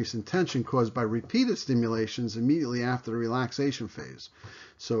increase in tension caused by repeated stimulations immediately after the relaxation phase.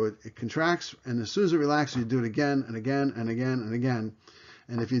 So it contracts, and as soon as it relaxes, you do it again and again and again and again.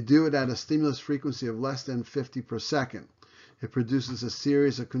 And if you do it at a stimulus frequency of less than 50 per second, it produces a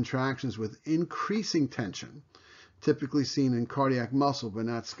series of contractions with increasing tension, typically seen in cardiac muscle, but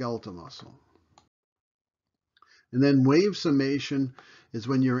not skeletal muscle. And then wave summation is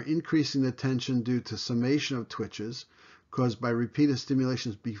when you're increasing the tension due to summation of twitches caused by repeated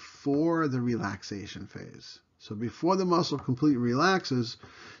stimulations before the relaxation phase. So before the muscle completely relaxes,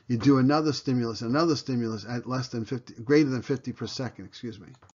 you do another stimulus at less than 50, greater than 50 per second, excuse me.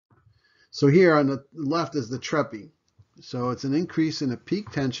 So here on the left is the TREPI. So it's an increase in the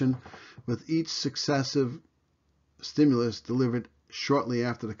peak tension with each successive stimulus delivered shortly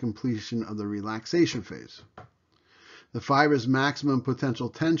after the completion of the relaxation phase. The fiber's maximum potential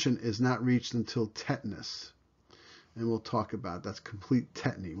tension is not reached until tetanus. And we'll talk about that's complete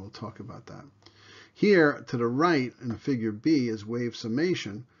tetany. We'll talk about that. Here to the right in figure B is wave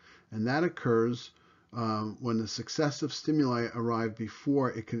summation, and that occurs when the successive stimuli arrive before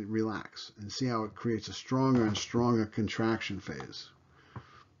it can relax. And see how it creates a stronger and stronger contraction phase.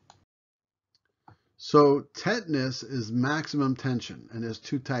 So tetanus is maximum tension, and there's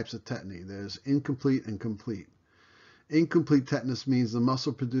two types of tetany. There's incomplete and complete. Incomplete tetanus means the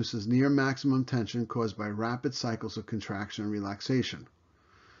muscle produces near maximum tension caused by rapid cycles of contraction and relaxation.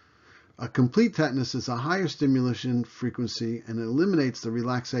 A complete tetanus is a higher stimulation frequency and it eliminates the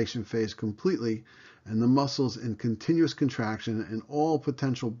relaxation phase completely, and the muscles in continuous contraction and all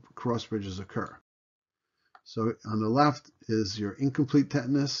potential cross bridges occur. So on the left is your incomplete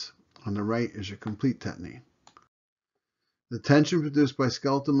tetanus, on the right is your complete tetany. The tension produced by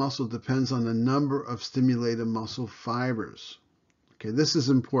skeletal muscle depends on the number of stimulated muscle fibers. Okay, this is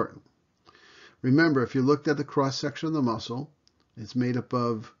important. Remember, if you looked at the cross section of the muscle, it's made up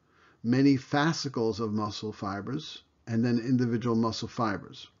of many fascicles of muscle fibers and then individual muscle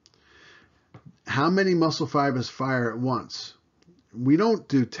fibers. How many muscle fibers fire at once? We don't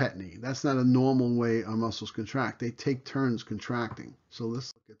do tetany. That's not a normal way our muscles contract. They take turns contracting. So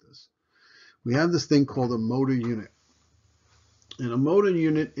let's look at this. We have this thing called a motor unit. And a motor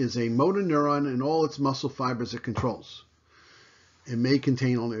unit is a motor neuron and all its muscle fibers it controls. It may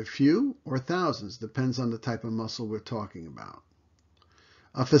contain only a few or thousands, depends on the type of muscle we're talking about.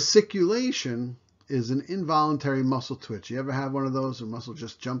 A fasciculation is an involuntary muscle twitch. You ever have one of those? A muscle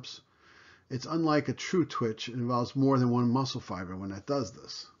just jumps? It's unlike a true twitch. It involves more than one muscle fiber when it does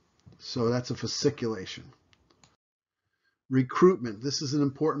this. So that's a fasciculation. Recruitment. This is an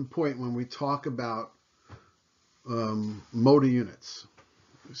important point when we talk about motor units.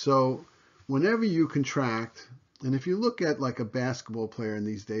 So whenever you contract, and if you look at like a basketball player in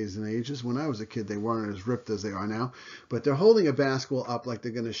these days and ages, when I was a kid, they weren't as ripped as they are now, but they're holding a basketball up like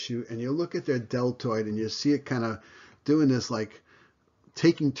they're going to shoot, and you look at their deltoid and you see it kind of doing this, like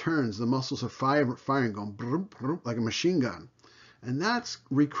taking turns. The muscles are firing, going like a machine gun. And that's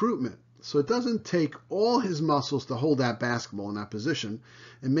recruitment. So it doesn't take all his muscles to hold that basketball in that position.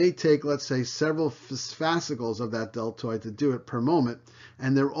 It may take, let's say, several fascicles of that deltoid to do it per moment,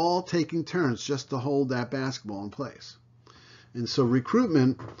 and they're all taking turns just to hold that basketball in place. And so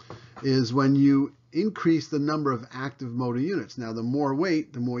recruitment is when you increase the number of active motor units. Now, the more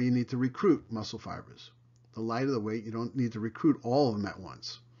weight, the more you need to recruit muscle fibers. The lighter the weight, you don't need to recruit all of them at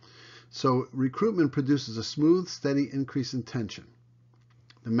once. So recruitment produces a smooth, steady increase in tension.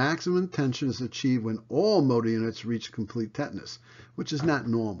 The maximum tension is achieved when all motor units reach complete tetanus, which is not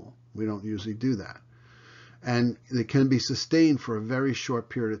normal. We don't usually do that. And it can be sustained for a very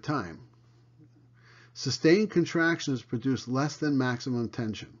short period of time. Sustained contractions produce less than maximum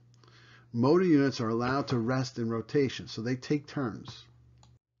tension. Motor units are allowed to rest in rotation, so they take turns.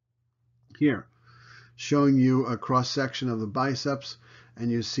 Here, showing you a cross-section of the biceps, and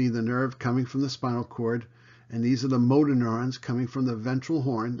you see the nerve coming from the spinal cord. And these are the motor neurons coming from the ventral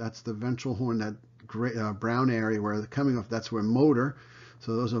horn. That's the ventral horn, that gray, brown area where they're coming off. That's where motor.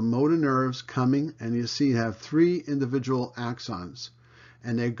 So those are motor nerves coming. And you see you have 3 individual axons.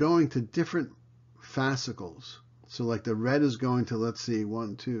 And they're going to different fascicles. So like the red is going to, let's see,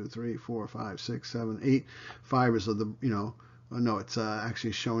 1, 2, 3, 4, 5, 6, 7, 8 fibers of the, no, it's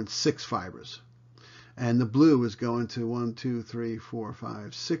actually showing 6 fibers. And the blue is going to 1, 2, 3, 4,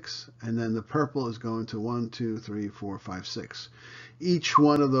 5, 6. And then the purple is going to 1, 2, 3, 4, 5, 6. each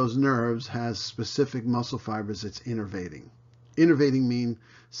one of those nerves has specific muscle fibers it's innervating. Innervating means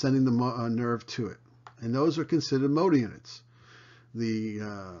sending the nerve to it. And those are considered motor units.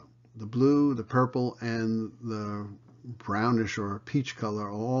 The blue, the purple, and the brownish or peach color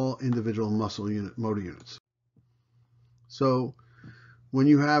are all individual motor units. So when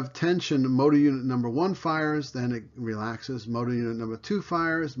you have tension, motor unit number 1 fires, then it relaxes. Motor unit number 2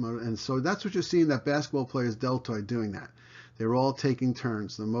 fires, and so that's what you're seeing that basketball players deltoid doing that. They're all taking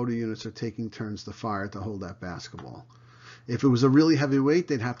turns. The motor units are taking turns to fire to hold that basketball. If it was a really heavy weight,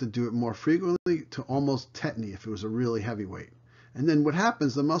 they'd have to do it more frequently to almost tetany if it was a really heavy weight. And then what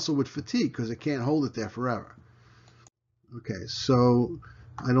happens, the muscle would fatigue because it can't hold it there forever. Okay, so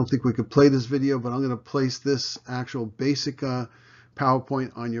I don't think we could play this video, but I'm going to place this actual basic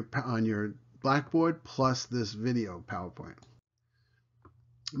PowerPoint on your blackboard plus this video PowerPoint.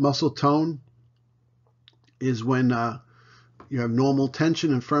 Muscle tone is when you have normal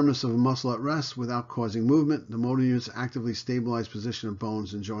tension and firmness of a muscle at rest without causing movement. The motor units actively stabilize position of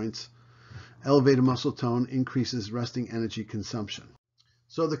bones and joints. Elevated muscle tone increases resting energy consumption.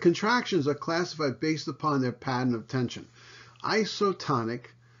 So the contractions are classified based upon their pattern of tension. Isotonic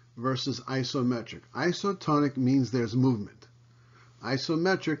versus isometric. Isotonic means there's movement.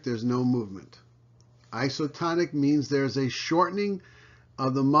 Isometric, there's no movement. Isotonic means there's a shortening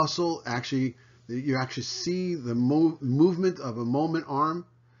of the muscle. Actually, you actually see the movement of a moment arm,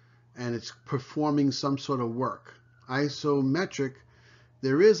 and it's performing some sort of work. Isometric,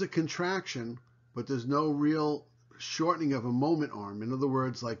 there is a contraction, but there's no real shortening of a moment arm. In other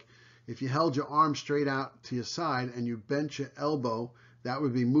words, like if you held your arm straight out to your side and you bent your elbow, that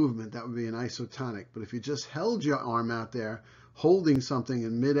would be movement. That would be an isotonic. But if you just held your arm out there, holding something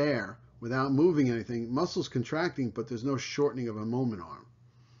in midair without moving anything, muscles contracting, but there's no shortening of a moment arm.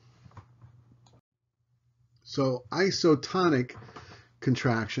 So isotonic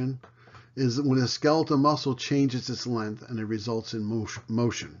contraction is when a skeletal muscle changes its length and it results in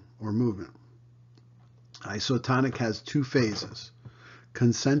motion or movement. Isotonic has 2 phases,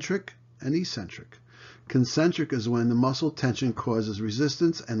 concentric and eccentric. Concentric is when the muscle tension causes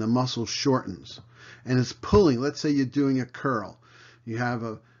resistance and the muscle shortens. And it's pulling. Let's say you're doing a curl. You have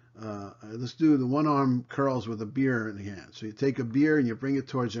let's do the one-arm curls with a beer in the hand. So you take a beer and you bring it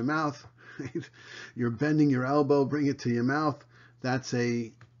towards your mouth. You're bending your elbow, bring it to your mouth. That's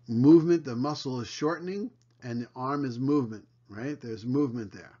a movement. The muscle is shortening and the arm is movement, right? There's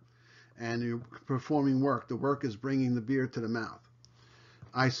movement there. And you're performing work. The work is bringing the beer to the mouth.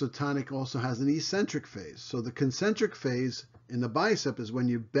 Isotonic also has an eccentric phase. So the concentric phase in the bicep is when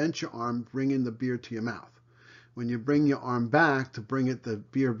you bend your arm, bringing the beer to your mouth. When you bring your arm back to bring the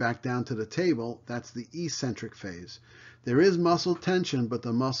beer back down to the table, that's the eccentric phase. There is muscle tension, but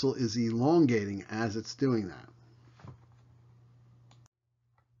the muscle is elongating as it's doing that.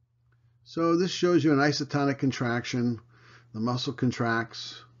 So this shows you an isotonic contraction. The muscle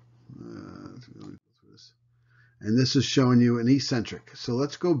contracts. And this is showing you an eccentric. So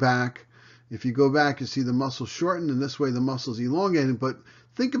let's go back. If you go back, you see the muscle shortened, and this way the muscle is elongated. But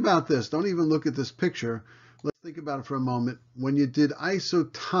think about this. Don't even look at this picture. Let's think about it for a moment. When you did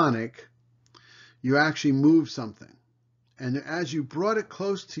isotonic, you actually moved something. And as you brought it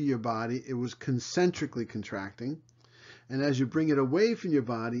close to your body, it was concentrically contracting. And as you bring it away from your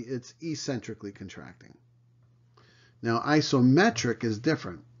body, it's eccentrically contracting. Now, isometric is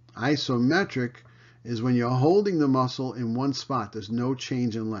different. Isometric is when you're holding the muscle in one spot. There's no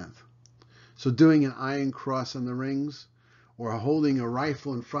change in length. So doing an iron cross on the rings, or holding a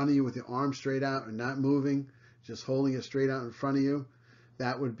rifle in front of you with your arm straight out and not moving, just holding it straight out in front of you,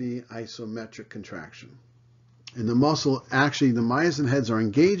 that would be isometric contraction. And the muscle, actually the myosin heads are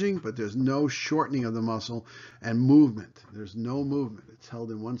engaging, but there's no shortening of the muscle and movement. There's no movement. It's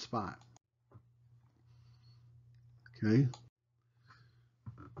held in one spot. Okay.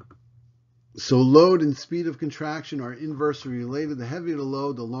 So load and speed of contraction are inversely related. The heavier the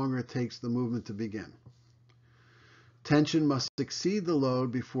load, the longer it takes the movement to begin. Tension must exceed the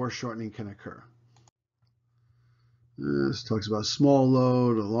load before shortening can occur. This talks about small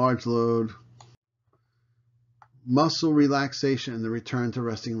load, a large load. Muscle relaxation and the return to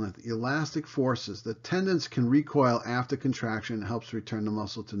resting length. Elastic forces. The tendons can recoil after contraction and helps return the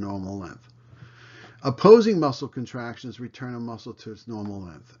muscle to normal length. Opposing muscle contractions return a muscle to its normal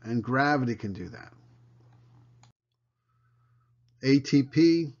length, and gravity can do that.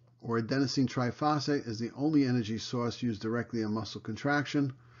 ATP, or adenosine triphosphate, is the only energy source used directly in muscle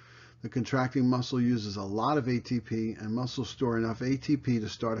contraction. The contracting muscle uses a lot of ATP, and muscles store enough ATP to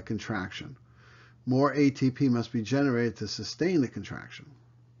start a contraction. More ATP must be generated to sustain the contraction.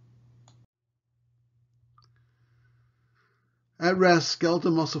 At rest, skeletal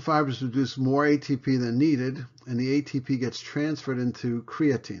muscle fibers produce more ATP than needed, and the ATP gets transferred into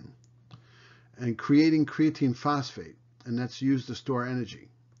creatine, and creating creatine phosphate, and that's used to store energy.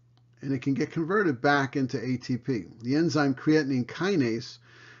 And it can get converted back into ATP. The enzyme creatine kinase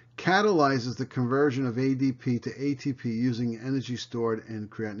catalyzes the conversion of ADP to ATP using energy stored in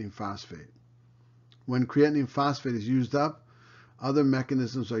creatine phosphate. When creatine phosphate is used up, other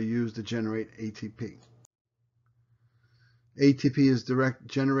mechanisms are used to generate ATP. ATP is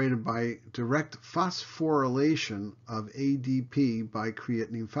generated by direct phosphorylation of ADP by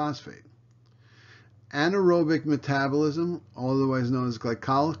creatine phosphate. Anaerobic metabolism, otherwise known as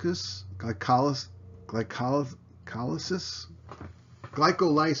glycolysis, glycolysis,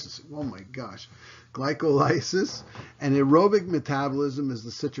 and aerobic metabolism is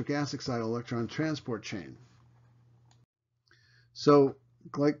the citric acid side electron transport chain. So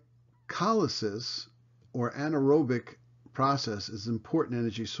glycolysis or anaerobic process is an important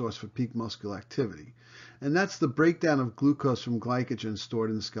energy source for peak muscular activity. And that's the breakdown of glucose from glycogen stored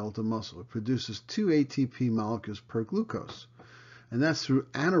in the skeletal muscle. It produces 2 ATP molecules per glucose, and that's through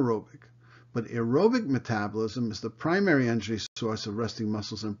anaerobic. But aerobic metabolism is the primary energy source of resting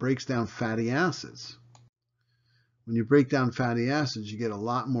muscles and breaks down fatty acids. When you break down fatty acids, you get a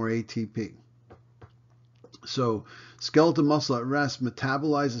lot more ATP. So skeletal muscle at rest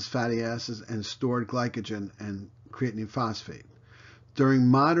metabolizes fatty acids and stored glycogen and creatine phosphate. During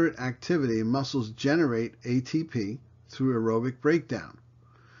moderate activity, muscles generate ATP through aerobic breakdown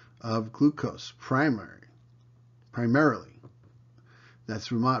of glucose primarily. That's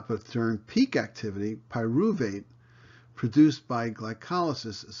but during peak activity, pyruvate produced by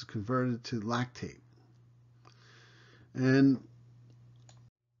glycolysis is converted to lactate. And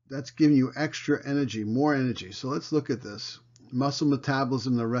that's giving you extra energy, more energy. So let's look at this. Muscle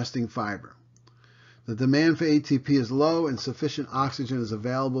metabolism in the resting fiber. The demand for ATP is low and sufficient oxygen is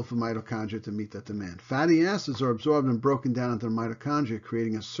available for mitochondria to meet that demand. Fatty acids are absorbed and broken down into the mitochondria,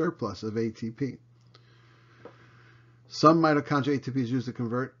 creating a surplus of ATP. Some mitochondria ATP is used to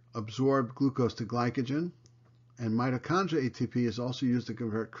convert absorbed glucose to glycogen, and mitochondria ATP is also used to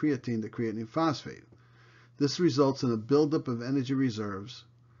convert creatine to creatine phosphate. This results in a buildup of energy reserves,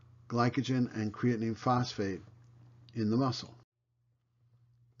 glycogen and creatine phosphate in the muscle.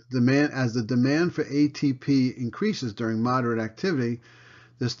 As the demand for ATP increases during moderate activity,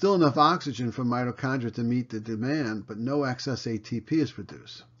 there's still enough oxygen for mitochondria to meet the demand, but no excess ATP is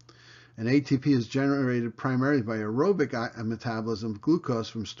produced. And ATP is generated primarily by aerobic metabolism of glucose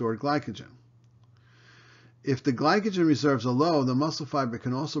from stored glycogen. If the glycogen reserves are low, the muscle fiber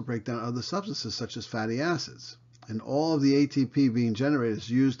can also break down other substances such as fatty acids, and all of the ATP being generated is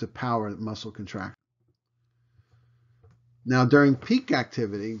used to power muscle contraction. Now, during peak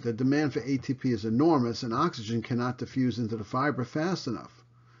activity, the demand for ATP is enormous and oxygen cannot diffuse into the fiber fast enough.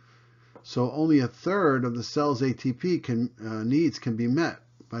 So only a third of the cell's ATP needs can be met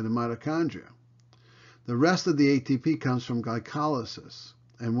by the mitochondria. The rest of the ATP comes from glycolysis,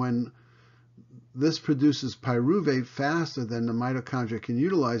 and when this produces pyruvate faster than the mitochondria can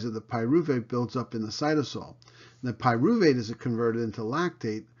utilize it, the pyruvate builds up in the cytosol. The pyruvate is converted into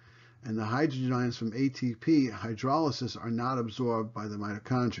lactate, and the hydrogen ions from ATP hydrolysis are not absorbed by the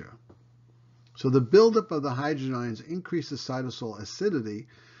mitochondria. So the buildup of the hydrogen ions increases cytosol acidity,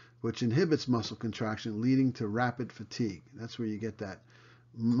 which inhibits muscle contraction, leading to rapid fatigue. That's where you get that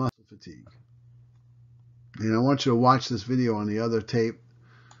muscle fatigue. And I want you to watch this video on the other tape.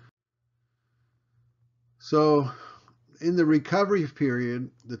 So in the recovery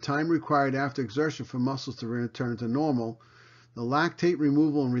period, the time required after exertion for muscles to return to normal, the lactate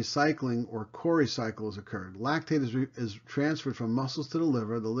removal and recycling, or Cori cycle, has occurred. Lactate is transferred from muscles to the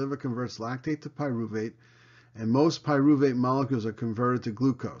liver converts lactate to pyruvate, and most pyruvate molecules are converted to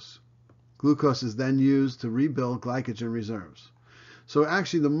glucose. Glucose is then used to rebuild glycogen reserves. So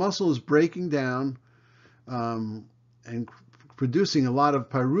actually the muscle is breaking down and producing a lot of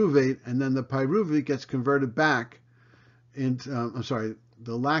pyruvate, and then the pyruvate gets converted back into,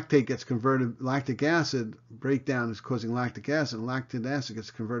 the lactate gets converted, lactic acid breakdown is causing lactic acid, and lactic acid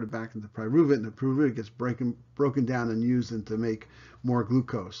gets converted back into pyruvate, and the pyruvate gets broken down and used to make more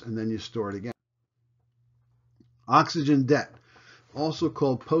glucose, and then you store it again. Oxygen debt, also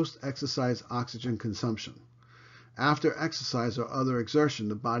called post-exercise oxygen consumption. After exercise or other exertion,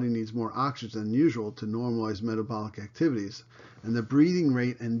 the body needs more oxygen than usual to normalize metabolic activities, and the breathing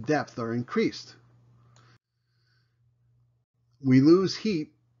rate and depth are increased. We lose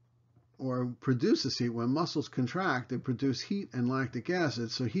heat or produces heat when muscles contract. They produce heat and lactic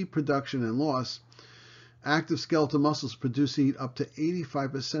acid, so heat production and loss. Active skeletal muscles produce heat up to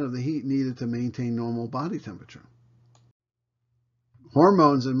 85% of the heat needed to maintain normal body temperature.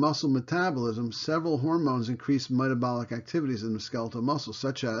 Hormones and muscle metabolism. Several hormones increase metabolic activities in the skeletal muscle,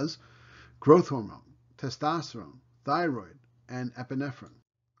 such as growth hormone, testosterone, thyroid, and epinephrine.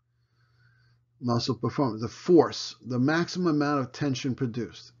 Muscle performance. The force, the maximum amount of tension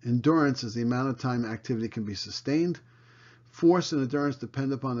produced. Endurance is the amount of time activity can be sustained. Force and endurance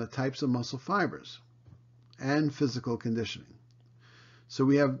depend upon the types of muscle fibers and physical conditioning. So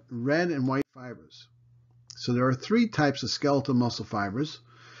we have red and white fibers. So there are three types of skeletal muscle fibers.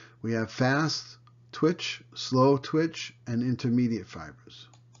 We have fast twitch, slow twitch, and intermediate fibers.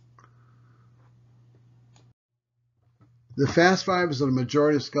 The fast fibers are the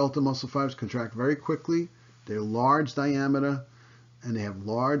majority of skeletal muscle fibers, contract very quickly. They're large diameter, and they have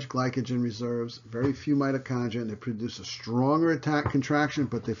large glycogen reserves, very few mitochondria, and they produce a stronger attack contraction,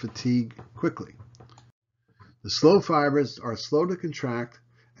 but they fatigue quickly. The slow fibers are slow to contract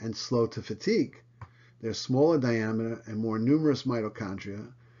and slow to fatigue. They're smaller diameter and more numerous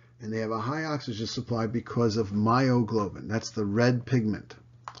mitochondria, and they have a high oxygen supply because of myoglobin. That's the red pigment.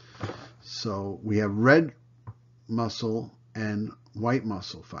 So we have red muscle and white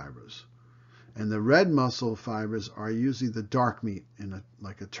muscle fibers. And the red muscle fibers are usually the dark meat in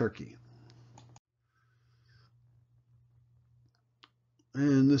like a turkey.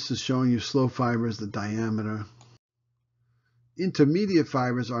 And this is showing you slow fibers, the diameter. Intermediate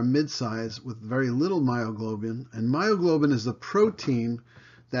fibers are mid-size with very little myoglobin, and myoglobin is the protein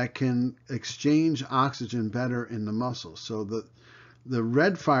that can exchange oxygen better in the muscle. So the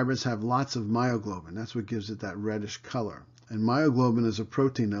red fibers have lots of myoglobin. That's what gives it that reddish color. And myoglobin is a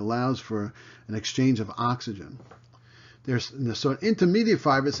protein that allows for an exchange of oxygen. So intermediate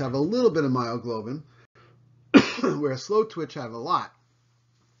fibers have a little bit of myoglobin, where slow twitch have a lot,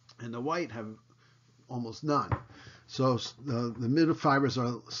 and the white have almost none. So the middle fibers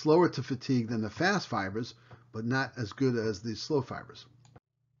are slower to fatigue than the fast fibers, but not as good as the slow fibers.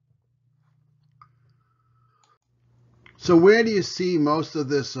 So where do you see most of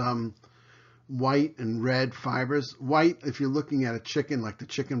this white and red fibers? White, if you're looking at a chicken, like the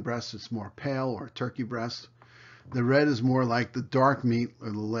chicken breast, it's more pale, or turkey breast. The red is more like the dark meat, or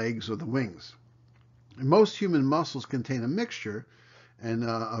the legs, or the wings. And most human muscles contain a mixture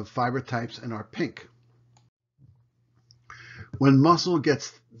of fiber types and are pink. When muscle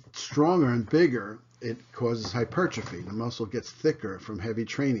gets stronger and bigger, it causes hypertrophy. The muscle gets thicker from heavy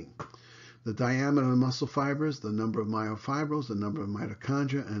training. The diameter of the muscle fibers, the number of myofibrils, the number of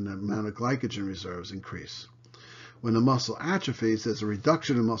mitochondria, and the amount of glycogen reserves increase. When the muscle atrophies, there's a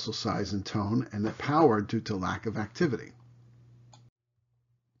reduction in muscle size and tone and the power due to lack of activity.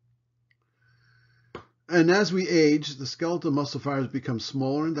 And as we age, the skeletal muscle fibers become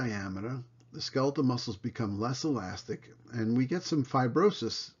smaller in diameter, the skeletal muscles become less elastic, and we get some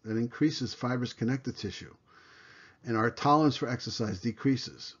fibrosis that increases fibrous connective tissue, and our tolerance for exercise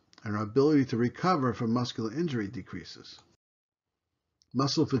decreases, and our ability to recover from muscular injury decreases.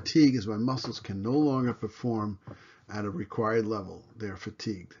 Muscle fatigue is when muscles can no longer perform at a required level. They are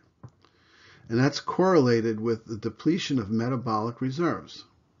fatigued. And that's correlated with the depletion of metabolic reserves.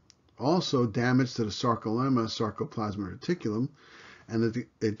 Also, damage to the sarcolemma, sarcoplasmic reticulum, and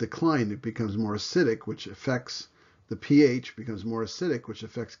it declined. It becomes more acidic, which affects the pH, becomes more acidic, which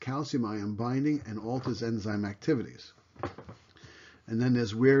affects calcium ion binding and alters enzyme activities. And then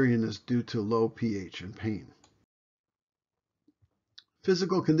there's weariness due to low pH and pain.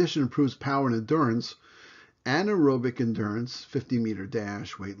 Physical condition improves power and endurance. Anaerobic endurance, 50-meter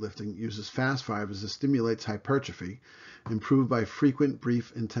dash, weightlifting, uses fast fibers that stimulates hypertrophy, improved by frequent,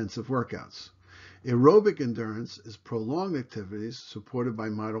 brief, intensive workouts. Aerobic endurance is prolonged activities supported by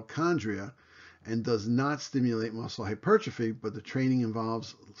mitochondria and does not stimulate muscle hypertrophy, but the training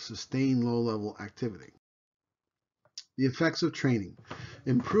involves sustained low-level activity. The effects of training.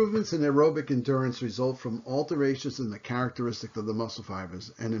 Improvements in aerobic endurance result from alterations in the characteristics of the muscle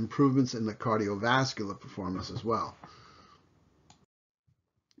fibers and improvements in the cardiovascular performance as well.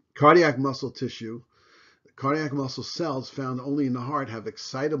 Cardiac muscle tissue. Cardiac muscle cells found only in the heart have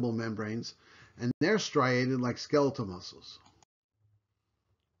excitable membranes, and they're striated like skeletal muscles.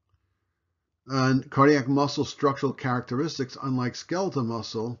 And cardiac muscle structural characteristics, unlike skeletal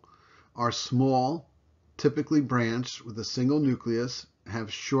muscle, are small, typically branched with a single nucleus,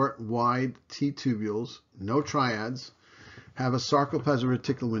 have short, wide T-tubules, no triads, have a sarcoplasmic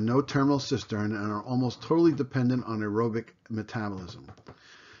reticulum with no terminal cistern, and are almost totally dependent on aerobic metabolism.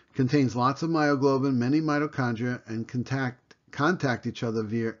 Contains lots of myoglobin, many mitochondria, and contact each other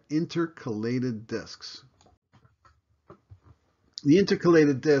via intercalated discs. The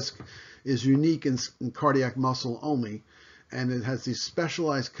intercalated disc is unique in cardiac muscle only, and it has these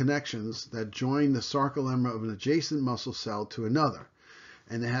specialized connections that join the sarcolemma of an adjacent muscle cell to another.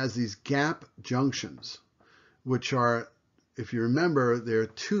 and it has these gap junctions, which are, if you remember, they're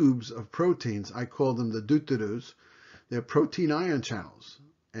tubes of proteins. I call them the deuterus. They're protein ion channels,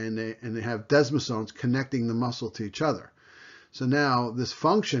 and they have desmosomes connecting the muscle to each other. So now this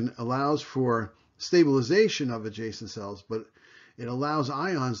function allows for stabilization of adjacent cells, but it allows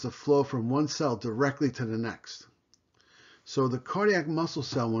ions to flow from one cell directly to the next. So the cardiac muscle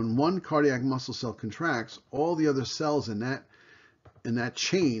cell, when one cardiac muscle cell contracts, all the other cells in that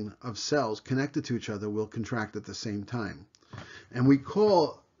chain of cells connected to each other will contract at the same time. And we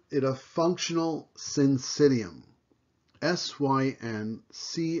call it a functional syncytium. S-Y-N-C-I-T-I-U-M,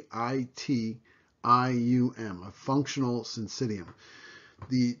 a functional syncytium.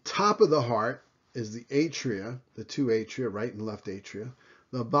 The top of the heart is the atria, the two atria, right and left atria.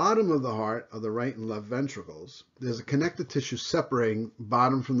 The bottom of the heart are the right and left ventricles. There's a connective tissue separating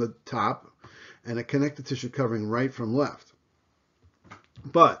bottom from the top and a connective tissue covering right from left.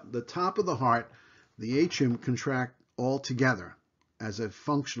 But the top of the heart, the atrium, contract all together as a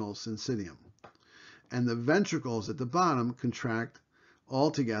functional syncytium. And the ventricles at the bottom contract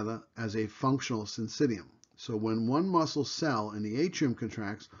all together as a functional syncytium. So when one muscle cell in the atrium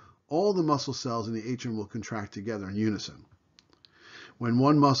contracts, all the muscle cells in the atrium will contract together in unison. When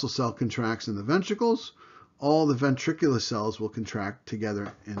one muscle cell contracts in the ventricles, all the ventricular cells will contract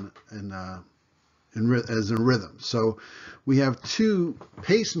together as a rhythm. So we have two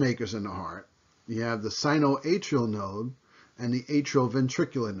pacemakers in the heart. You have the sinoatrial node and the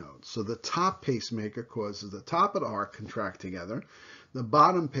atrioventricular node. So the top pacemaker causes the top of the heart contract together. The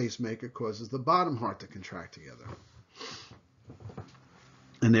bottom pacemaker causes the bottom heart to contract together.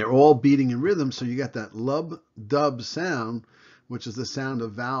 And they're all beating in rhythm, so you get that lub-dub sound, which is the sound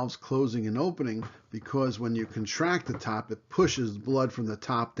of valves closing and opening, because when you contract the top, it pushes blood from the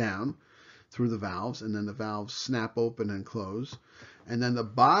top down through the valves, and then the valves snap open and close. And then the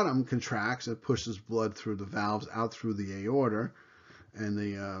bottom contracts and pushes blood through the valves out through the aorta and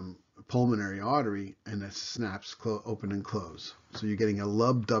the pulmonary artery, and it snaps open and close. So you're getting a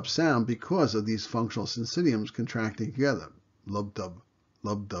lub-dub sound because of these functional syncytiums contracting together. Lub-dub,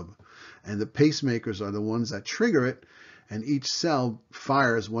 lub-dub. And the pacemakers are the ones that trigger it, and each cell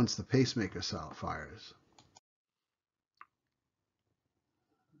fires once the pacemaker cell fires.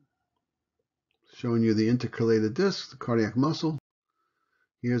 Showing you the intercalated disc, the cardiac muscle.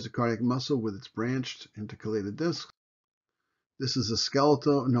 Here's a cardiac muscle with its branched intercalated disc. This is a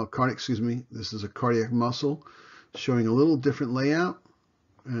skeletal, no, cardiac, excuse me. This is a cardiac muscle showing a little different layout,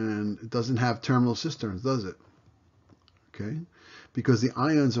 and it doesn't have terminal cisterns, does it? Okay, because the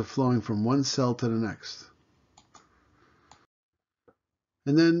ions are flowing from one cell to the next.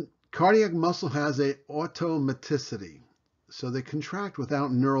 And then cardiac muscle has a automaticity. So they contract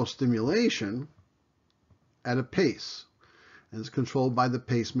without neural stimulation at a pace, and it's controlled by the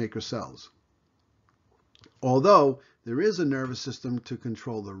pacemaker cells. Although there is a nervous system to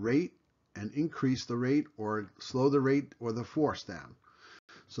control the rate and increase the rate or slow the rate or the force down.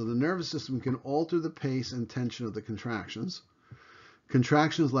 So the nervous system can alter the pace and tension of the contractions.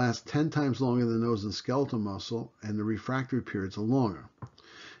 Contractions last 10 times longer than those in skeletal muscle, and the refractory periods are longer.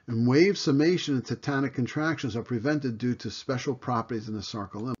 And wave summation and tetanic contractions are prevented due to special properties in the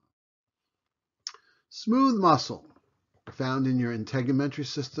sarcolemma. Smooth muscle, found in your integumentary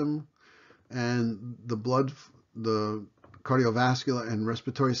system and the cardiovascular and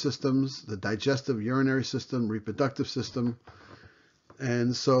respiratory systems, the digestive, urinary system, reproductive system.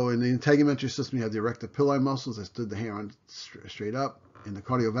 And so in the integumentary system, you have the erector pili muscles that stood the hair on straight up. In the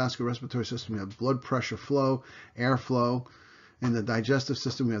cardiovascular respiratory system, you have blood pressure flow, airflow. In the digestive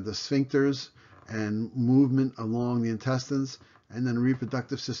system, we have the sphincters and movement along the intestines. And then the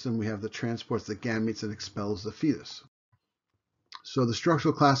reproductive system, we have the transports the gametes and expels the fetus. So the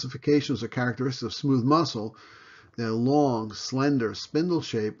structural classifications or characteristics of smooth muscle, they're long, slender,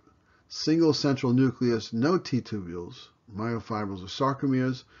 spindle-shaped, single central nucleus, no T-tubules, myofibrils or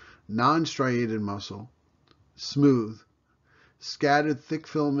sarcomeres, non-striated muscle, smooth, scattered thick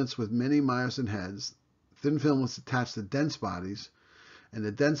filaments with many myosin heads, thin filaments attached to dense bodies, and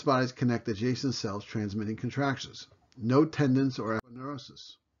the dense bodies connect adjacent cells transmitting contractions. No tendons or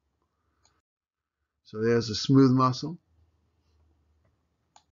aponeurosis. So there's a smooth muscle.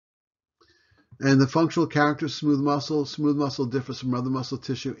 And the functional characters, smooth muscle differs from other muscle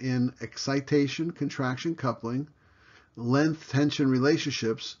tissue in excitation, contraction, coupling, length, tension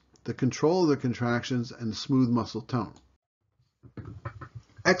relationships, the control of the contractions, and smooth muscle tone.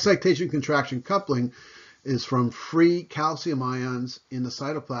 Excitation, contraction, coupling is from free calcium ions in the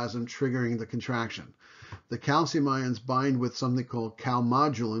cytoplasm triggering the contraction. The calcium ions bind with something called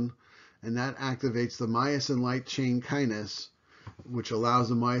calmodulin, and that activates the myosin light chain kinase, which allows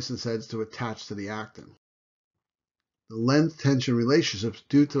the myosin heads to attach to the actin. The length-tension relationships,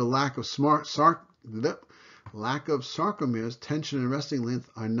 due to the lack of sarcomeres, tension and resting length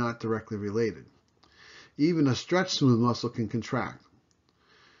are not directly related. Even a stretched smooth muscle can contract.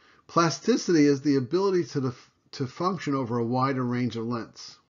 Plasticity is the ability to function over a wider range of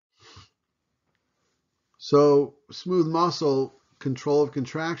lengths. So, smooth muscle control of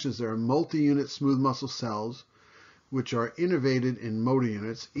contractions, there are multi-unit smooth muscle cells which are innervated in motor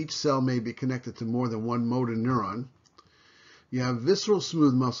units. Each cell may be connected to more than one motor neuron. You have visceral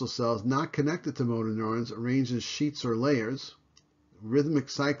smooth muscle cells not connected to motor neurons, arranged in sheets or layers, rhythmic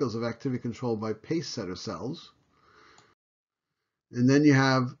cycles of activity controlled by pace setter cells. And then you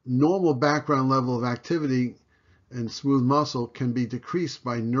have normal background level of activity, and smooth muscle can be decreased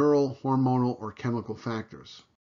by neural, hormonal, or chemical factors.